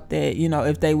don't doubt that,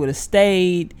 if they would have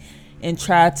stayed and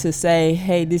tried to say,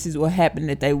 hey, this is what happened,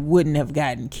 that they wouldn't have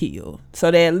gotten killed.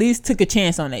 So they at least took a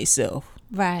chance on themselves.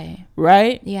 Right.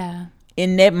 Right? Yeah.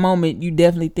 In that moment, you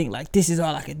definitely think like, this is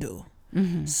all I could do.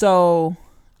 So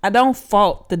I don't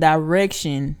fault the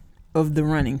direction of the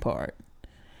running part.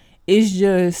 It's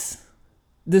just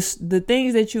the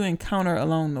things that you encounter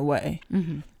along the way.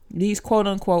 These quote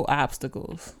unquote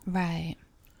obstacles. Right.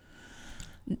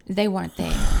 They weren't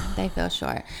there. They fell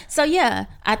short. So yeah,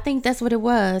 I think that's what it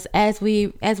was. As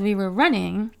we were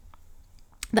running,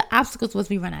 the obstacles was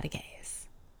we run out of gas.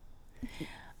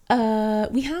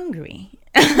 We hungry.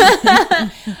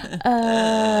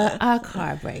 Our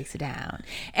car breaks down.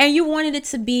 And you wanted it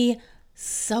to be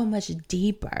so much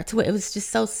deeper, to where it was just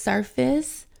so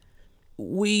surface.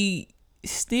 We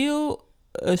steal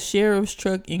a sheriff's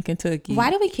truck in Kentucky. Why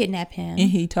did we kidnap him? And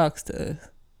he talks to us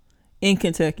in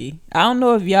Kentucky. I don't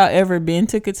know if y'all ever been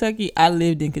to Kentucky. I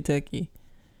lived in Kentucky.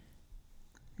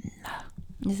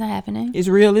 Is that happening? It's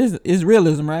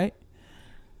realism, right?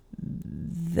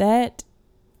 That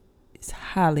is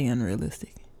highly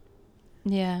unrealistic.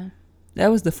 Yeah. That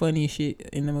was the funniest shit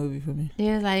in the movie for me.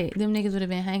 Yeah, like them niggas would have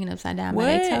been hanging upside down by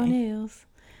their toenails.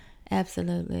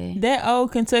 Absolutely. That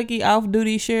old Kentucky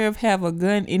off-duty sheriff have a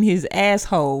gun in his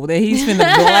asshole that he's finna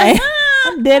blast.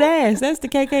 I'm dead ass. That's the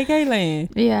KKK land.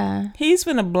 Yeah. He's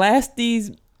finna blast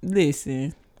these.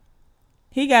 Listen.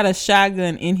 He got a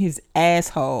shotgun in his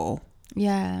asshole.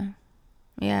 Yeah.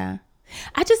 Yeah.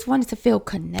 I just wanted to feel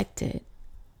connected.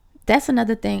 That's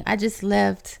another thing. I just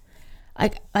left.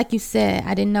 Like you said,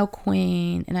 I didn't know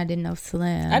Queen and I didn't know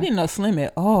Slim. I didn't know Slim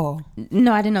at all.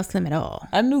 No, I didn't know Slim at all.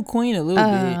 I knew Queen a little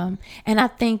bit. And I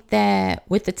think that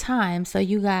with the time, so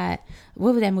you got,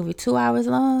 what was that movie, 2 hours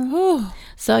long?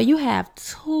 So you have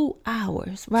 2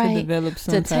 hours, right? To develop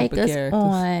some type of characters. To take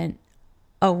us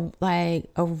on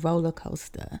a roller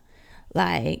coaster.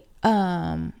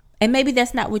 And maybe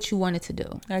that's not what you wanted to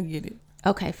do. I get it.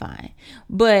 Okay, fine.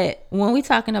 But when we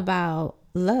talking about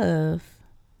love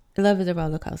is a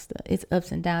roller coaster. It's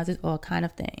ups and downs. It's all kind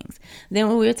of things. Then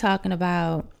when we're talking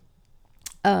about,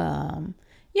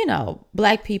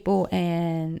 black people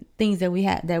and things that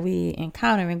we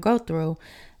encounter and go through,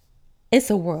 it's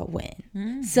a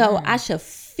whirlwind. So I should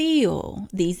feel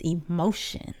these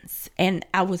emotions, and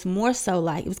I was more so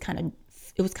like it was kind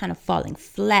of falling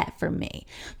flat for me,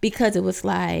 because it was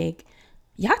like,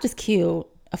 y'all just killed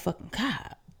a fucking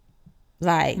cop.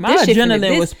 Like, my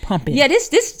adrenaline was pumping. Yeah, this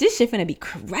shit finna be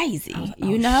crazy,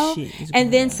 Shit,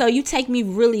 and then so you take me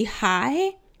really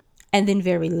high, and then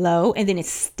very low, and then it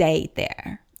stayed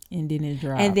there, and then it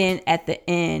dropped, and then at the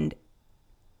end,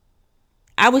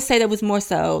 I would say that was more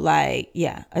so like,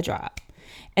 yeah, a drop,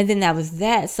 and then that was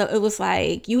that. So it was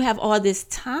like, you have all this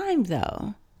time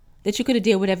though that you could have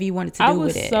did whatever you wanted to do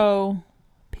with it. I was so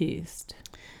pissed.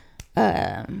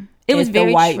 It was very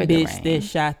the white triggering. Bitch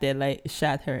that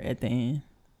shot her at the end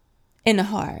in the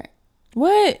heart.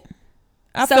 What?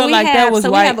 I felt like that was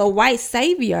white. We have a white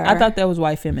savior. I thought that was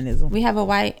white feminism. We have a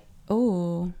white.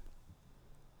 Oh,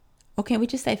 okay. We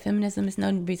just say feminism. There's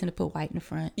no reason to put white in the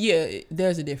front. Yeah,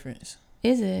 there's a difference.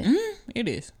 Is it? It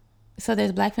is. So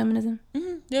there's black feminism.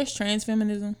 There's trans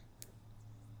feminism.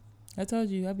 I told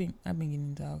you, I've been getting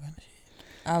into all kind of shit,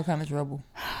 all kind of trouble.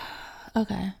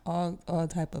 Okay. All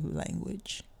type of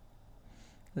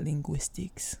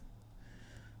linguistics.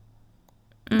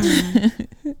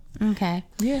 Okay.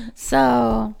 Yeah.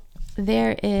 So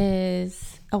there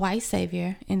is a white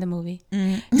savior in the movie.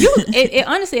 Mm-hmm.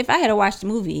 Honestly, if I had watched the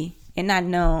movie and not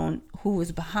known who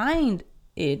was behind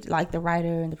it, like the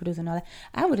writer and the producer and all that,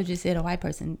 I would have just said a white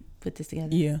person put this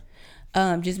together. Yeah.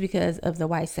 Just because of the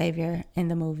white savior in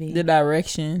the movie. The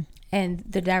direction,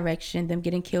 them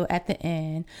getting killed at the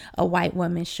end, a white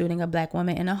woman shooting a black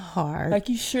woman in the heart. Like,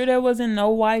 you sure there wasn't no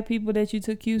white people that you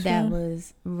took cues from? That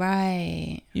was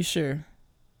right. You sure?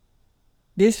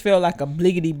 This felt like a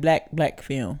bliggity black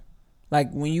film.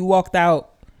 Like, when you walked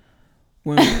out,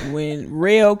 when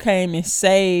Rail came and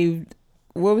saved,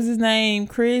 what was his name,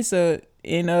 Chris,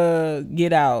 in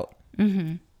Get Out.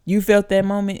 Mm-hmm. You felt that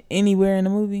moment anywhere in the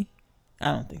movie?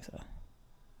 I don't think so.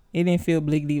 It didn't feel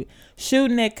bliggity.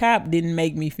 Shooting that cop didn't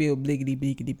make me feel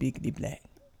bliggity black.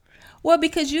 Well,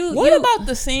 because What about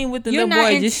the scene with the little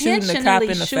boy just shooting the cop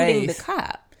in the face? The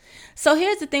cop. So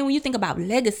here's the thing: when you think about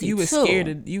legacy, you were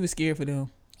scared. You were scared for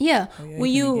them. Yeah. Oh,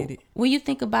 yeah, when you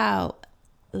think about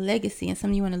legacy and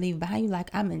something you want to leave behind, you like,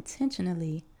 I'm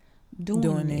intentionally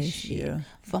doing this shit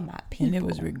for my people. And it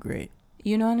was regret.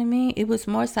 You know what I mean? It was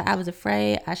more so I was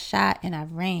afraid, I shot, and I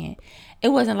ran. It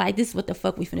wasn't like, this is what the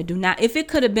fuck we finna do. Now, if it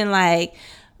could have been like,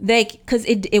 because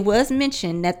it was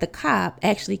mentioned that the cop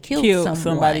actually killed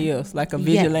somebody else, like a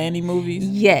vigilante movie.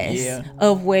 Yes. Yeah.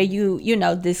 Of where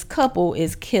this couple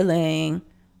is killing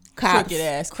cops,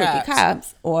 crooked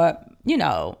cops, or, cops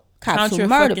Count who your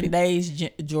murder fucking people. days,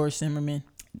 George Zimmerman.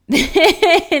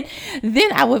 Then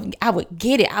I would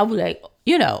get it. I would like,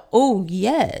 oh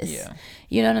yes. Yeah.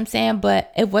 You know what I'm saying?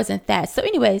 But it wasn't that. So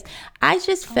anyways, I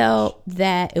just felt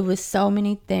that it was so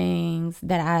many things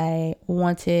that I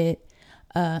wanted.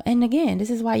 And again, this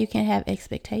is why you can't have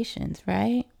expectations,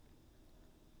 right?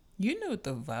 You knew what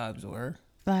the vibes were.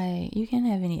 Like, you can't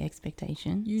have any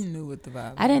expectations. You knew what the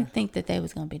vibes were. I didn't think that they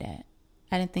was going to be that.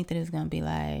 I didn't think that it was going to be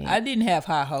like... I didn't have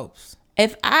high hopes.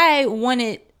 If I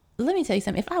wanted... Let me tell you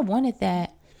something. If I wanted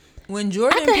that... When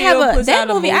Jordan Peele puts out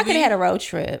a movie, I could have had a road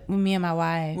trip with me and my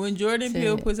wife. When Jordan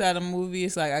Peele puts out a movie,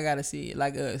 it's like, I gotta see it.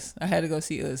 Like Us, I had to go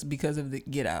see Us because of the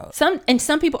Get Out.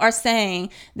 Some people are saying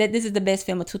that this is the best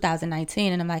film of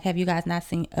 2019, and I'm like, have you guys not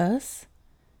seen Us?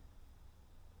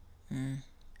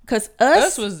 Because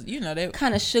Us was, that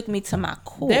kind of shook me to my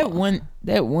core.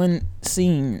 That one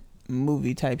scene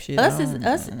movie type shit.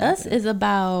 Us is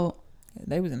about.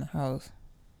 They was in the house.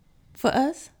 For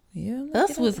Us. Yeah,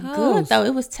 Us was good though.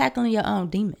 It was tackling your own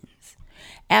demons.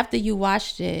 After you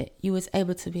watched it, you was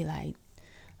able to be like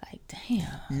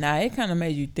damn. Nah, it kind of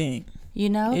made you think.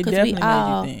 It definitely we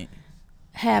all made you think.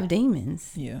 Have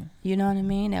demons. Yeah. You know what I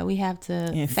mean? That we have to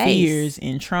and face. Fears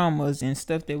and traumas and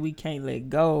stuff that we can't let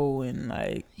go and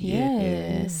like.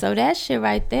 Yeah. So that shit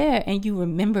right there, and you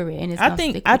remember it, and it's.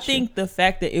 I think the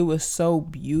fact that it was so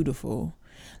beautiful,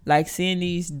 like seeing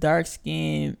these dark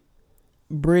skinned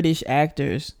British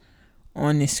actors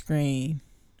on the screen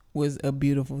was a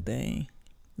beautiful thing.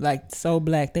 Like, so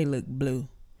black they look blue.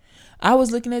 I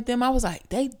was looking at them, I was like,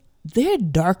 they're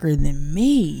darker than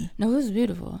me. No, it was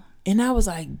beautiful. And I was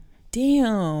like,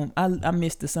 damn, I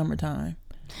missed the summertime.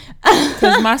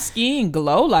 Cause my skin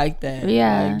glow like that.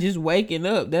 Yeah. Like, just waking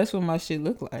up, that's what my shit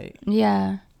look like.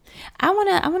 Yeah. I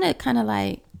wanna kind of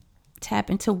like tap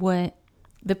into what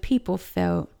the people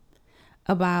felt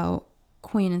about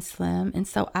Queen and Slim, and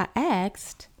so I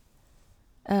asked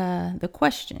the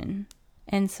question,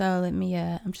 and so let me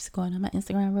I'm just going on my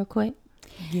Instagram real quick,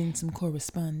 getting some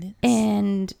correspondence,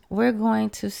 and we're going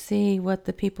to see what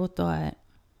the people thought.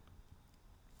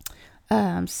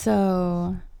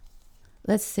 So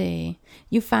let's see.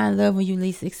 You find love when you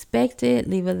least expect it,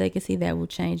 leave a legacy that will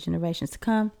change generations to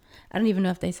come. I don't even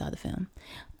know if they saw the film.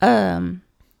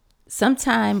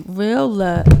 Sometimes real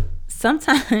love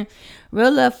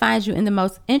finds you in the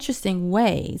most interesting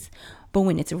ways, but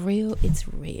when it's real, it's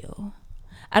real.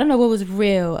 I don't know what was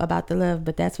real about the love,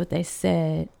 but that's what they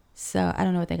said. So I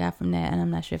don't know what they got from that, and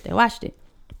I'm not sure if they watched it.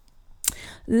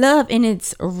 Love in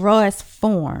its rawest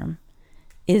form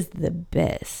is the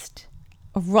best.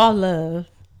 Raw love.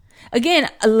 Again,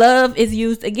 love is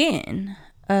used again.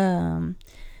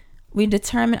 We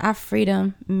determine our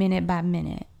freedom minute by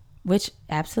minute. Which,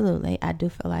 absolutely, I do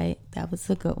feel like that was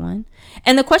a good one.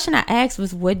 And the question I asked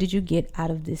was, what did you get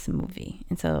out of this movie?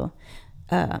 And so,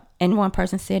 and one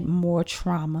person said, more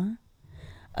trauma.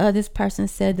 This person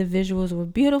said, the visuals were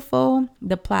beautiful.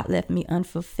 The plot left me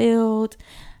unfulfilled.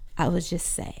 I was just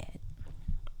sad.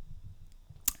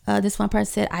 This one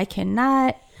person said, I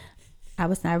cannot. I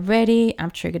was not ready. I'm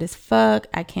triggered as fuck.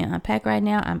 I can't unpack right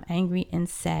now. I'm angry and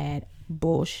sad.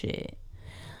 Bullshit.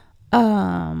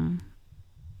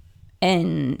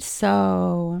 And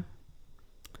so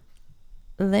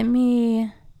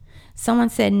Someone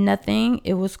said nothing.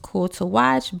 It was cool to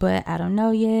watch, but I don't know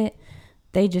yet.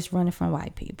 They just running from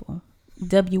white people.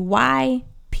 WYPIPO.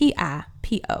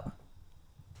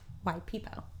 White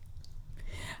people.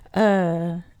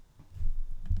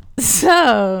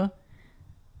 So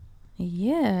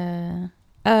yeah.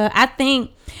 I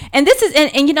think, and this is,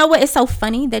 and you know what? It's so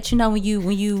funny that, you know, when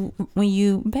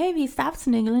you, baby, stop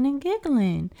sniggling and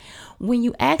giggling. When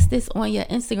you ask this on your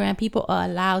Instagram, people are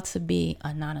allowed to be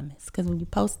anonymous, because when you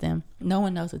post them, no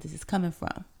one knows where this is coming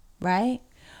from, right?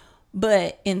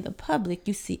 But in the public,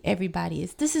 you see everybody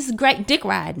this is great dick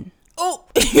riding. Oh,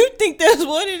 you think that's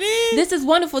what it is? This is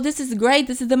wonderful. This is great.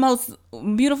 This is the most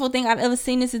beautiful thing I've ever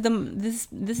seen. This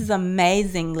is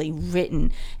amazingly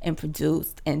written and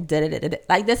produced and da-da-da-da-da.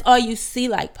 Like, that's all you see,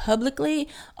 like, publicly.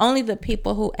 Only the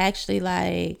people who actually,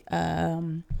 like,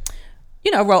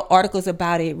 wrote articles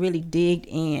about it, really digged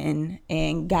in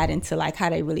and got into, like, how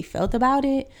they really felt about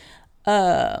it.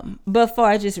 But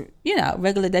for just,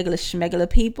 regular schmegular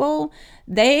people,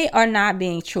 they are not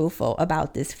being truthful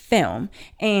about this film.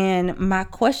 And my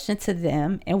question to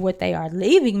them and what they are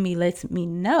leaving me lets me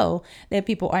know that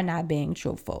people are not being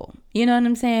truthful. You know what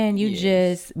I'm saying? You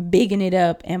just bigging it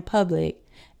up in public,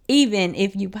 even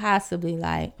if you possibly,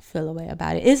 like, feel a way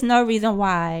about it. It's no reason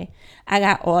why I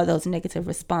got all those negative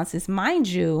responses. Mind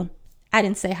you, I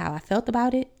didn't say how I felt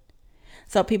about it,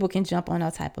 so people can jump on no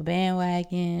type of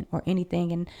bandwagon or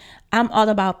anything. And I'm all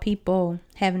about people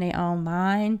having their own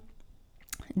mind.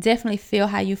 Definitely feel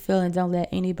how you feel, and don't let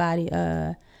anybody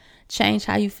change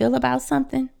how you feel about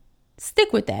something.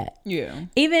 Stick with that. Yeah.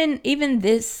 Even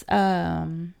this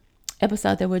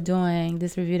episode that we're doing,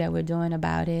 this review that we're doing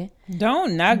about it. Don't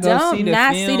see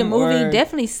the movie.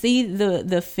 Definitely see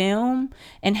the film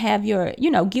and have your,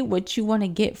 get what you want to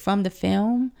get from the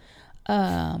film.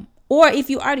 Or if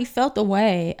you already felt the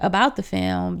way about the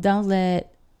film, don't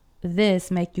let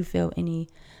this make you feel any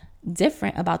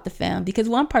different about the film. Because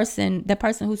the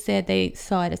person who said they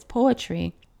saw it as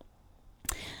poetry,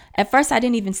 at first I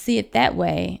didn't even see it that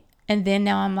way. And then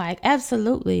now I'm like,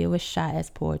 absolutely, it was shot as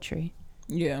poetry.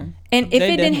 Yeah. And if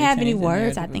it didn't have any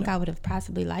words, I think I would have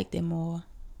possibly liked it more.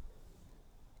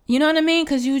 You know what I mean?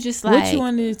 Because you just like... What, you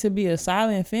wanted it to be a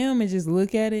silent film and just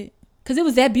look at it? Because it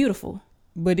was that beautiful.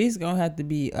 But it's gonna have to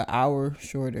be an hour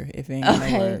shorter if it ain't no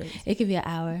words. It could be an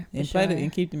hour. And play it and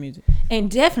keep the music.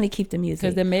 And definitely keep the music.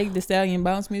 Because the Meg Thee Stallion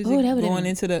bounce music going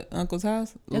into the uncle's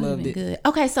house, loved it. Good.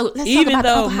 Okay, so let's talk about the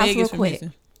Uncle House real quick.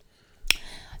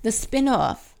 The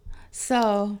spinoff.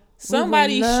 So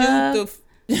somebody shoot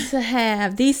to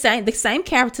have the same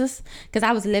characters, because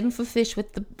I was living for fish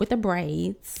with the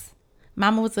braids.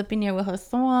 Mama was up in there with her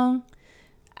song.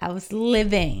 I was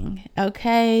living.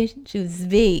 Okay, she was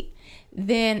beat.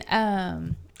 Then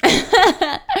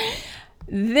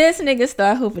this nigga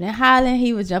started hooping and hollering.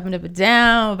 He was jumping up and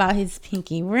down about his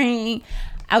pinky ring.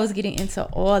 I was getting into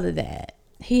all of that.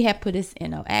 He had put his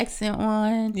NO accent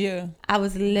on. Yeah. I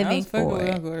was living for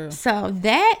it. So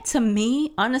that, to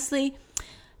me, honestly,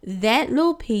 that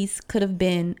little piece could have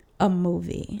been a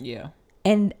movie. Yeah.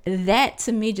 And that,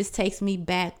 to me, just takes me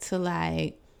back to,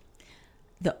 like,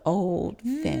 the old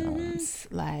films,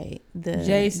 like the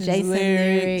Jason's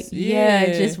lyric. Yeah,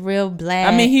 just real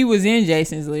black. I mean, he was in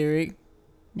Jason's lyric.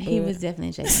 He was definitely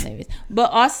in Jason's lyrics.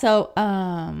 But also,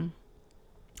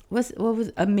 what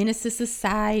was A Menace to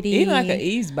Society? Even like a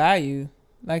East Bayou.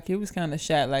 Like, it was kind of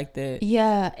shot like that.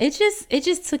 Yeah, it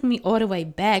just took me all the way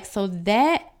back. So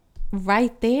that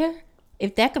right there,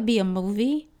 if that could be a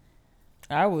movie,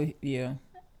 I would, yeah.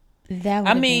 That would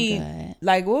have been good.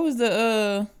 Like, what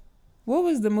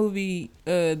was the movie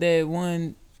that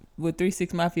won with 3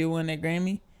 6 Mafia won that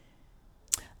Grammy?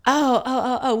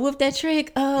 Oh, Whoop That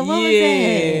Trick. What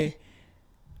was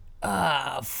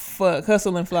that? Fuck,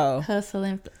 Hustle and Flow.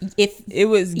 If it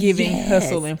was giving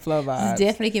Hustle and Flow vibes. It's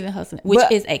definitely giving Hustle, which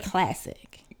is a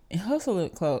classic. Hustle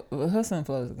and Flow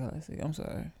is a classic. I'm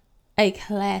sorry. A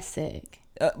classic.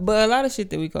 But a lot of shit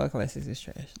that we call classics is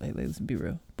trash. Like, let's be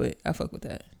real. But I fuck with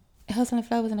that. Hustle and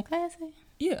Flow wasn't a classic?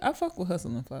 Yeah, I fuck with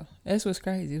Hustle and Flow. That's what's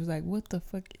crazy. It was like, what the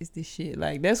fuck is this shit?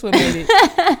 Like, that's what made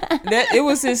it. It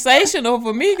was sensational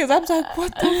for me, because I was like,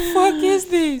 what the fuck is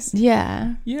this?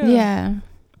 Yeah.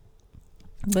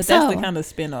 But that's the kind of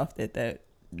spinoff that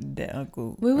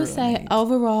Uncle. We would say made.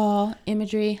 Overall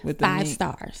imagery with 5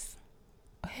 stars.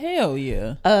 Hell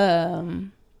yeah.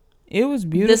 It was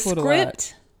beautiful to watch. The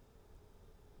script,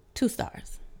 2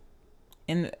 stars.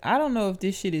 And I don't know if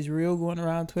this shit is real going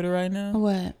around Twitter right now.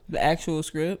 What? The actual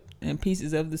script and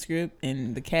pieces of the script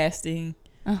and the casting.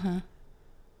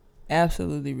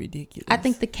 Absolutely ridiculous. I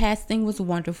think the casting was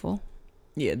wonderful.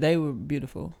 Yeah, they were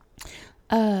beautiful.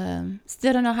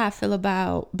 Still don't know how I feel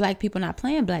about black people not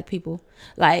playing black people.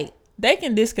 Like, they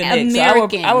can disconnect.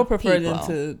 American I would prefer people. them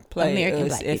to play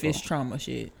American us if it's trauma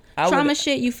shit.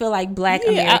 Shit, you feel like black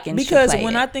Americans because should play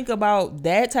when it. I think about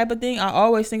that type of thing, I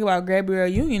always think about Gabrielle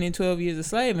Union in 12 Years a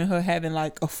Slave and her having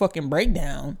like a fucking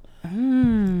breakdown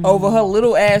over her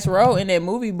little ass role in that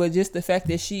movie, but just the fact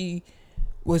that she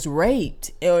was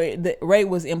raped, or the rape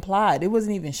was implied, it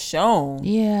wasn't even shown.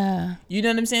 Yeah, you know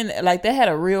what I'm saying? Like, that had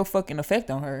a real fucking effect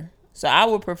on her. So I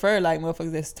would prefer like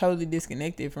motherfuckers that's totally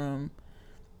disconnected from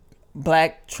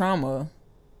black trauma.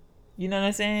 You know what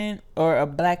I'm saying? Or a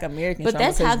black American but trauma.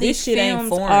 That's how these shit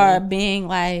films are being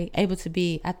like able to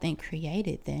be, I think,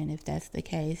 created. Then, if that's the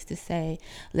case, to say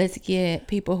let's get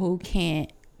people who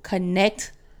can't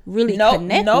connect with it. No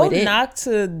knock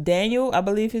to Daniel, I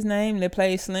believe his name, that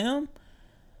plays Slim.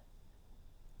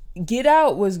 Get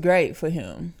Out was great for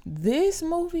him. This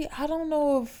movie, I don't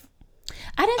know if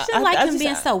I didn't feel like him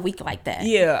being so weak like that.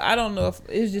 Yeah, I don't know if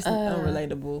it's just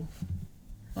unrelatable,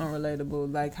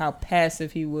 like how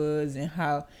passive he was, and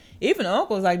how even the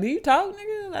uncle was like, "Do you talk,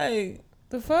 nigga? Like,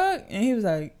 the fuck?" And he was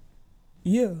like,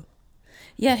 "Yeah."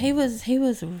 He was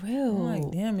real. I'm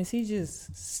like, damn, is he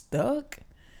just stuck?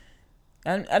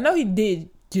 I know he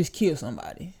did just kill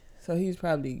somebody, so he was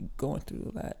probably going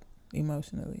through a lot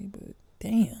emotionally, but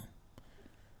damn,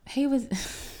 he was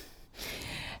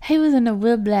in a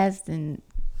real blasting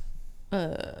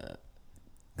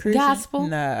gospel.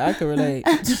 Nah, I can relate.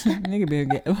 Nigga been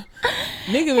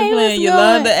playing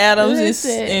Yolanda Adams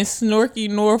and Snorky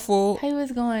Norfolk. He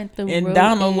was going through and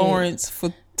Donna Lawrence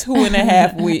for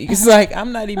 2.5 weeks. Like,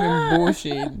 I'm not even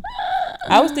bullshitting.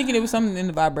 I was thinking it was something in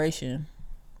the vibration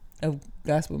of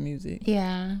gospel music.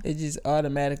 Yeah, it just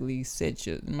automatically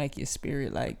make your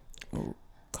spirit like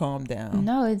calm down.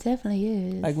 No, it definitely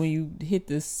is. Like when you hit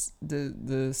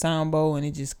the sound bowl and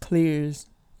it just clears.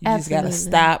 You Absolutely.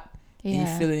 Just gotta stop. Yeah. And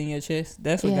you feel it in your chest.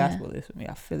 That's what gospel is for me.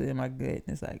 I feel it in my gut. And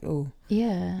it's like, oh,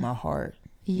 yeah, my heart.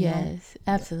 Yes,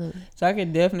 absolutely. So I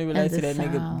can definitely relate to that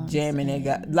nigga jamming that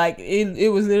guy. Like it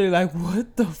was literally like,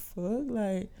 what the fuck?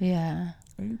 Like, yeah.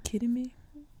 Are you kidding me?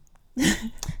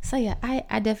 So yeah,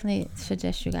 I definitely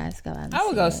suggest you guys go out and I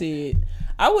would go see it.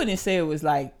 I wouldn't say it was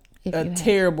like a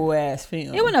terrible ass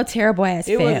film. It was no terrible ass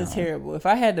film. It wasn't terrible. If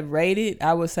I had to rate it,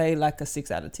 I would say like a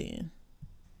 6 out of 10.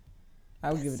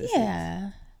 I would give it a 6. Yeah.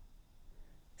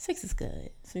 6 is good.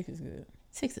 6 is good.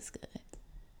 6 is good.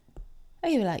 I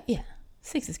give it like,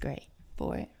 6 is great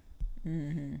for it.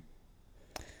 Mm-hmm.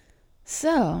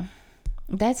 So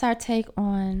that's our take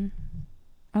on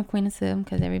Queen of Sim,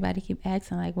 because everybody keep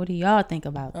asking like, what do y'all think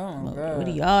about the movie? God. What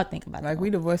do y'all think about like,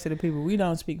 we the voice of the people. We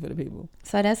don't speak for the people.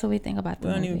 So that's what we think about the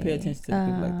movie. We don't even pay attention to the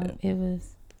people like that. It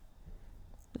was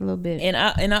a little bit.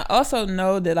 And I also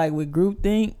know that like with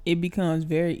groupthink, it becomes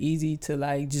very easy to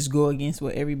like just go against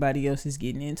what everybody else is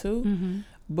getting into. Mm-hmm.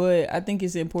 But I think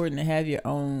it's important to have your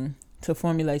own, to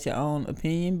formulate your own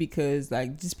opinion, because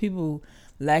like just people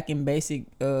lacking basic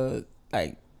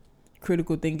like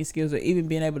critical thinking skills, or even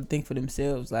being able to think for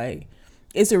themselves, like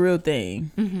it's a real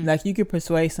thing. Mm-hmm. Like you could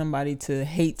persuade somebody to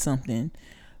hate something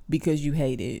because you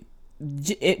hate it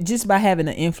just by having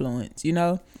an influence, you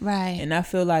know? Right. And I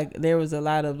feel like there was a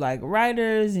lot of like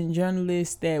writers and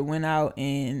journalists that went out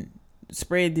and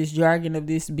spread this jargon of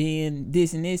this being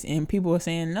this and this, and people are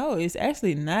saying no, it's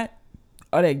actually not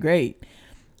all that great.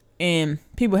 And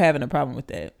people having a problem with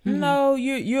that. Mm-hmm. No,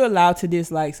 you're allowed to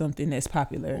dislike something that's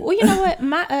popular. Well, you know what?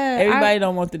 Everybody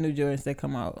don't want the new Jordans that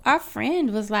come out. Our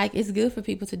friend was like, it's good for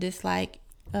people to dislike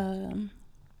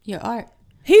your art.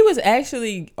 He was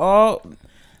actually all.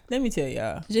 Let me tell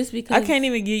y'all. Just because I can't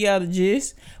even give y'all the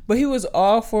gist, but he was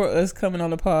all for us coming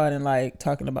on the pod and like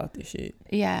talking about this shit.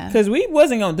 Yeah. Because we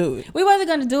wasn't gonna do it. We wasn't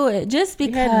gonna do it just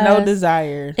because we had no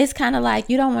desire. It's kind of like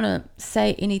you don't want to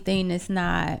say anything that's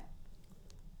not.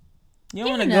 You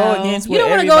don't want to go against what you don't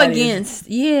want to go against. Is.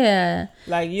 Yeah.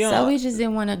 Like you. So we just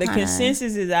didn't want to. The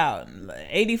consensus is out.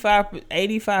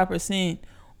 85%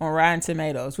 on Rotten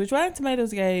Tomatoes, which Rotten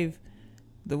Tomatoes gave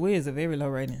The Wiz a very low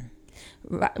rating.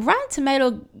 Rotten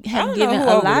Tomato have given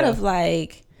a lot of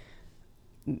like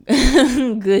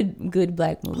good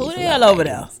black movies. Who the hell over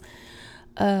there?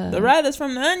 The writers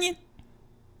from The Onion?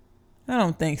 I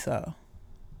don't think so.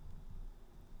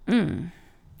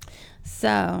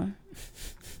 So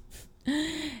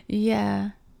yeah,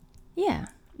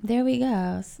 there we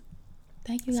go.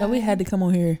 Thank you guys. So we had to come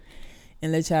on here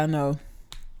and let y'all know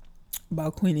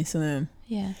about Queen and Slim.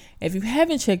 Yeah. If you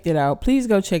haven't checked it out, please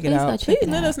go check it out. Please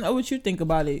let us know what you think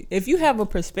about it. If you have a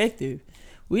perspective,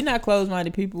 we're not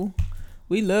closed-minded people.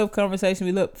 We love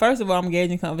conversation. First of all, I'm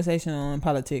engaging conversation on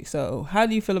politics. So how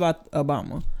do you feel about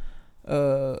Obama?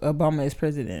 Obama as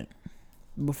president?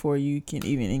 before you can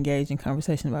even engage in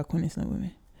conversation about Queen and Slim with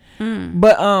me.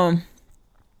 But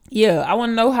yeah, I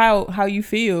want to know how you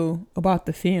feel about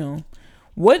the film.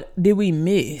 What did we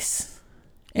miss?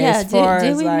 As far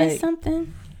did we miss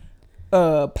something?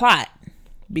 Plot.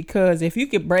 Because if you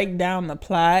could break down the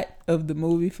plot of the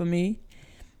movie for me,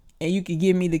 and you could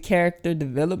give me the character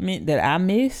development that I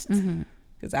missed,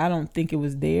 because I don't think it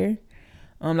was there.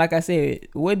 Like I said,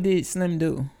 what did Slim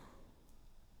do?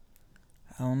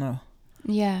 I don't know.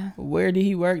 Yeah. Where did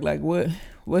he work? Like,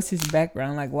 what's his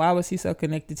background? Like, why was he so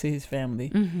connected to his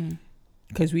family?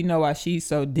 Because we know why she's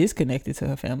so disconnected to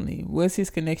her family. What's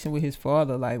his connection with his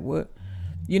father? Like, what?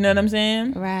 You know what I'm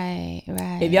saying? Right.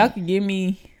 If y'all could give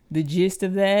me the gist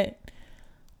of that,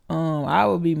 I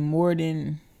would be more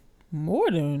than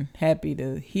happy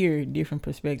to hear different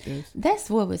perspectives. That's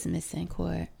what was missing,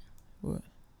 Court. What?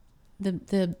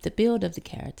 The build of the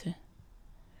character.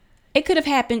 It could have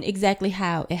happened exactly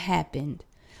how it happened,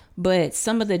 but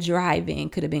some of the driving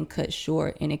could have been cut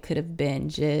short, and it could have been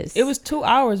just... It was 2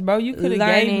 hours, bro. You could have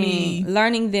gave me...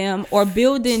 Learning them or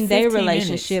building their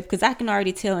relationship, because I can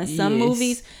already tell in some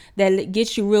movies that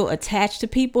gets you real attached to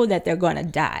people that they're going to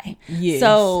die. Yes.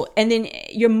 So, and then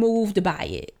you're moved by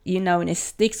it, you know, and it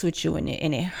sticks with you and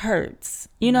it hurts,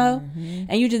 you know?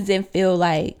 And you just didn't feel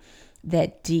like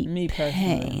that deep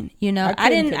pain, you know? I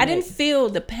didn't feel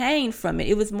the pain from it.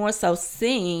 It was more so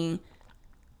seeing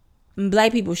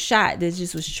black people shot that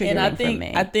just was triggering for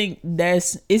me. I think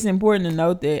it's important to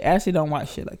note that Ashley don't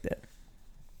watch shit like that.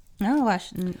 I don't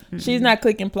watch. She's not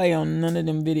click and play on none of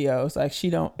them videos. Like, she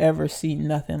don't ever see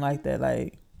nothing like that.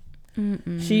 Like,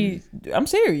 I'm serious.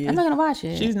 I'm not gonna watch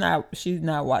it. She's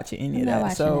not watching any of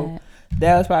that. So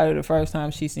that was probably the first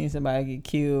time she seen somebody get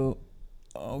killed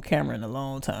on camera in a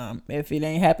long time. If it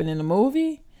ain't happened in the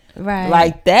movie, right,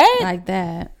 like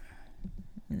that.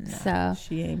 Nah, so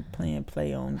she ain't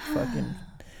play on fucking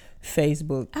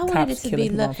Facebook. I wanted it to be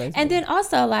look, and then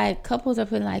also like couples are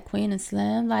putting like Queen and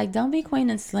Slim. Like, don't be Queen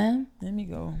and Slim. Let me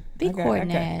go. Be Court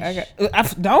Nash.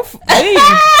 Don't please.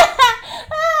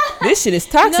 This shit is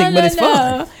toxic, but it's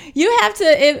fun. You have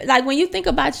to like when you think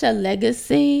about your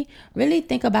legacy, really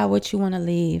think about what you want to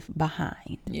leave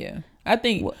behind. Yeah, I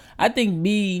think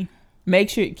make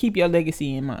sure keep your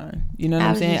legacy in mind. You know what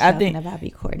I'm saying? I think about be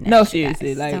Court Nash, no,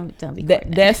 seriously, like don't be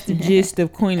that's the gist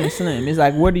of Queen and Slim. It's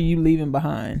like, what are you leaving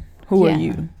behind? Who are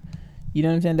you? You know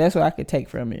what I'm saying? That's what I could take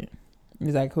from it.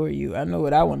 It's like, who are you? I know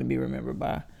what I want to be remembered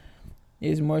by.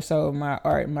 It's more so my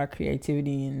art, my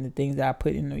creativity, and the things that I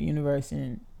put in the universe,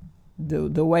 and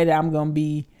the way that I'm gonna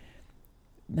be,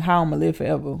 how I'm gonna live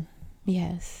forever.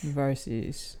 Yes.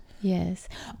 Versus. Yes.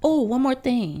 Oh, one more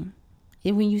thing.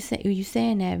 When you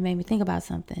saying that, it made me think about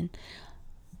something.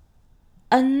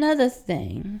 Another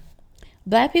thing,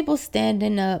 black people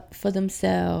standing up for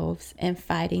themselves and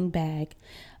fighting back.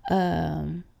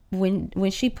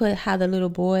 When she put how the little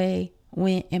boy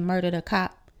went and murdered a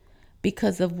cop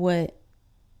because of what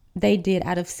they did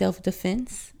out of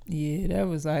self-defense. Yeah, that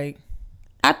was like,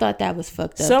 I thought that was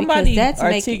fucked up. Somebody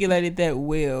articulated that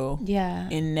well. Yeah.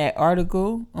 In that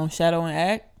article on Shadow and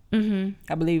Act.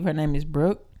 I believe her name is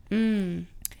Brooke. She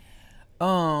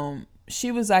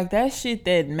was like, that shit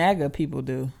that MAGA people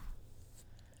do.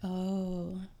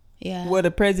 Oh, yeah. Where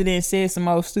the president says some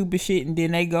old stupid shit and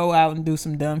then they go out and do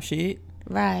some dumb shit.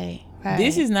 Right.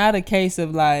 This is not a case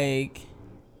of like,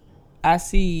 I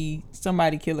see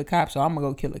somebody kill a cop, so I'm gonna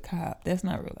go kill a cop. That's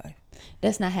not real life.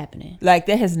 That's not happening. Like,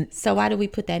 that has. So why do we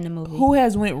put that in the movie? Who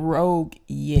has went rogue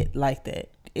yet like that?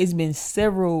 It's been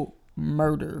several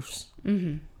murders,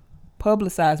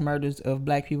 publicized murders of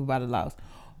black people by the laws.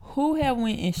 Who have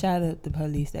went and shot up the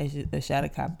police station, shot a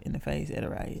cop in the face at a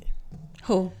riot?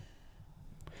 Who?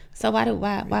 So why do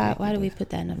we put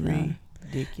that in the film?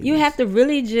 Ridiculous. You have to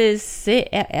really just sit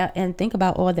and think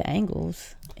about all the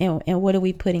angles and what are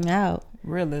we putting out?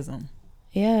 Realism.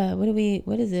 Yeah.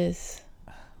 What is this?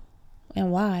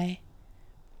 And why?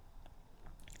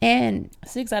 And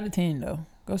 6 out of 10 though.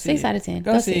 Go see 6 out of 10.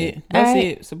 Go see it. Go see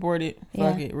it. Support it.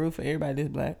 Fuck it. Root for everybody that's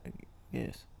black.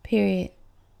 Yes. Period.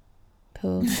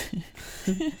 Cool.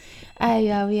 All right,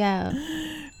 y'all. We out.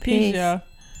 Peace, y'all.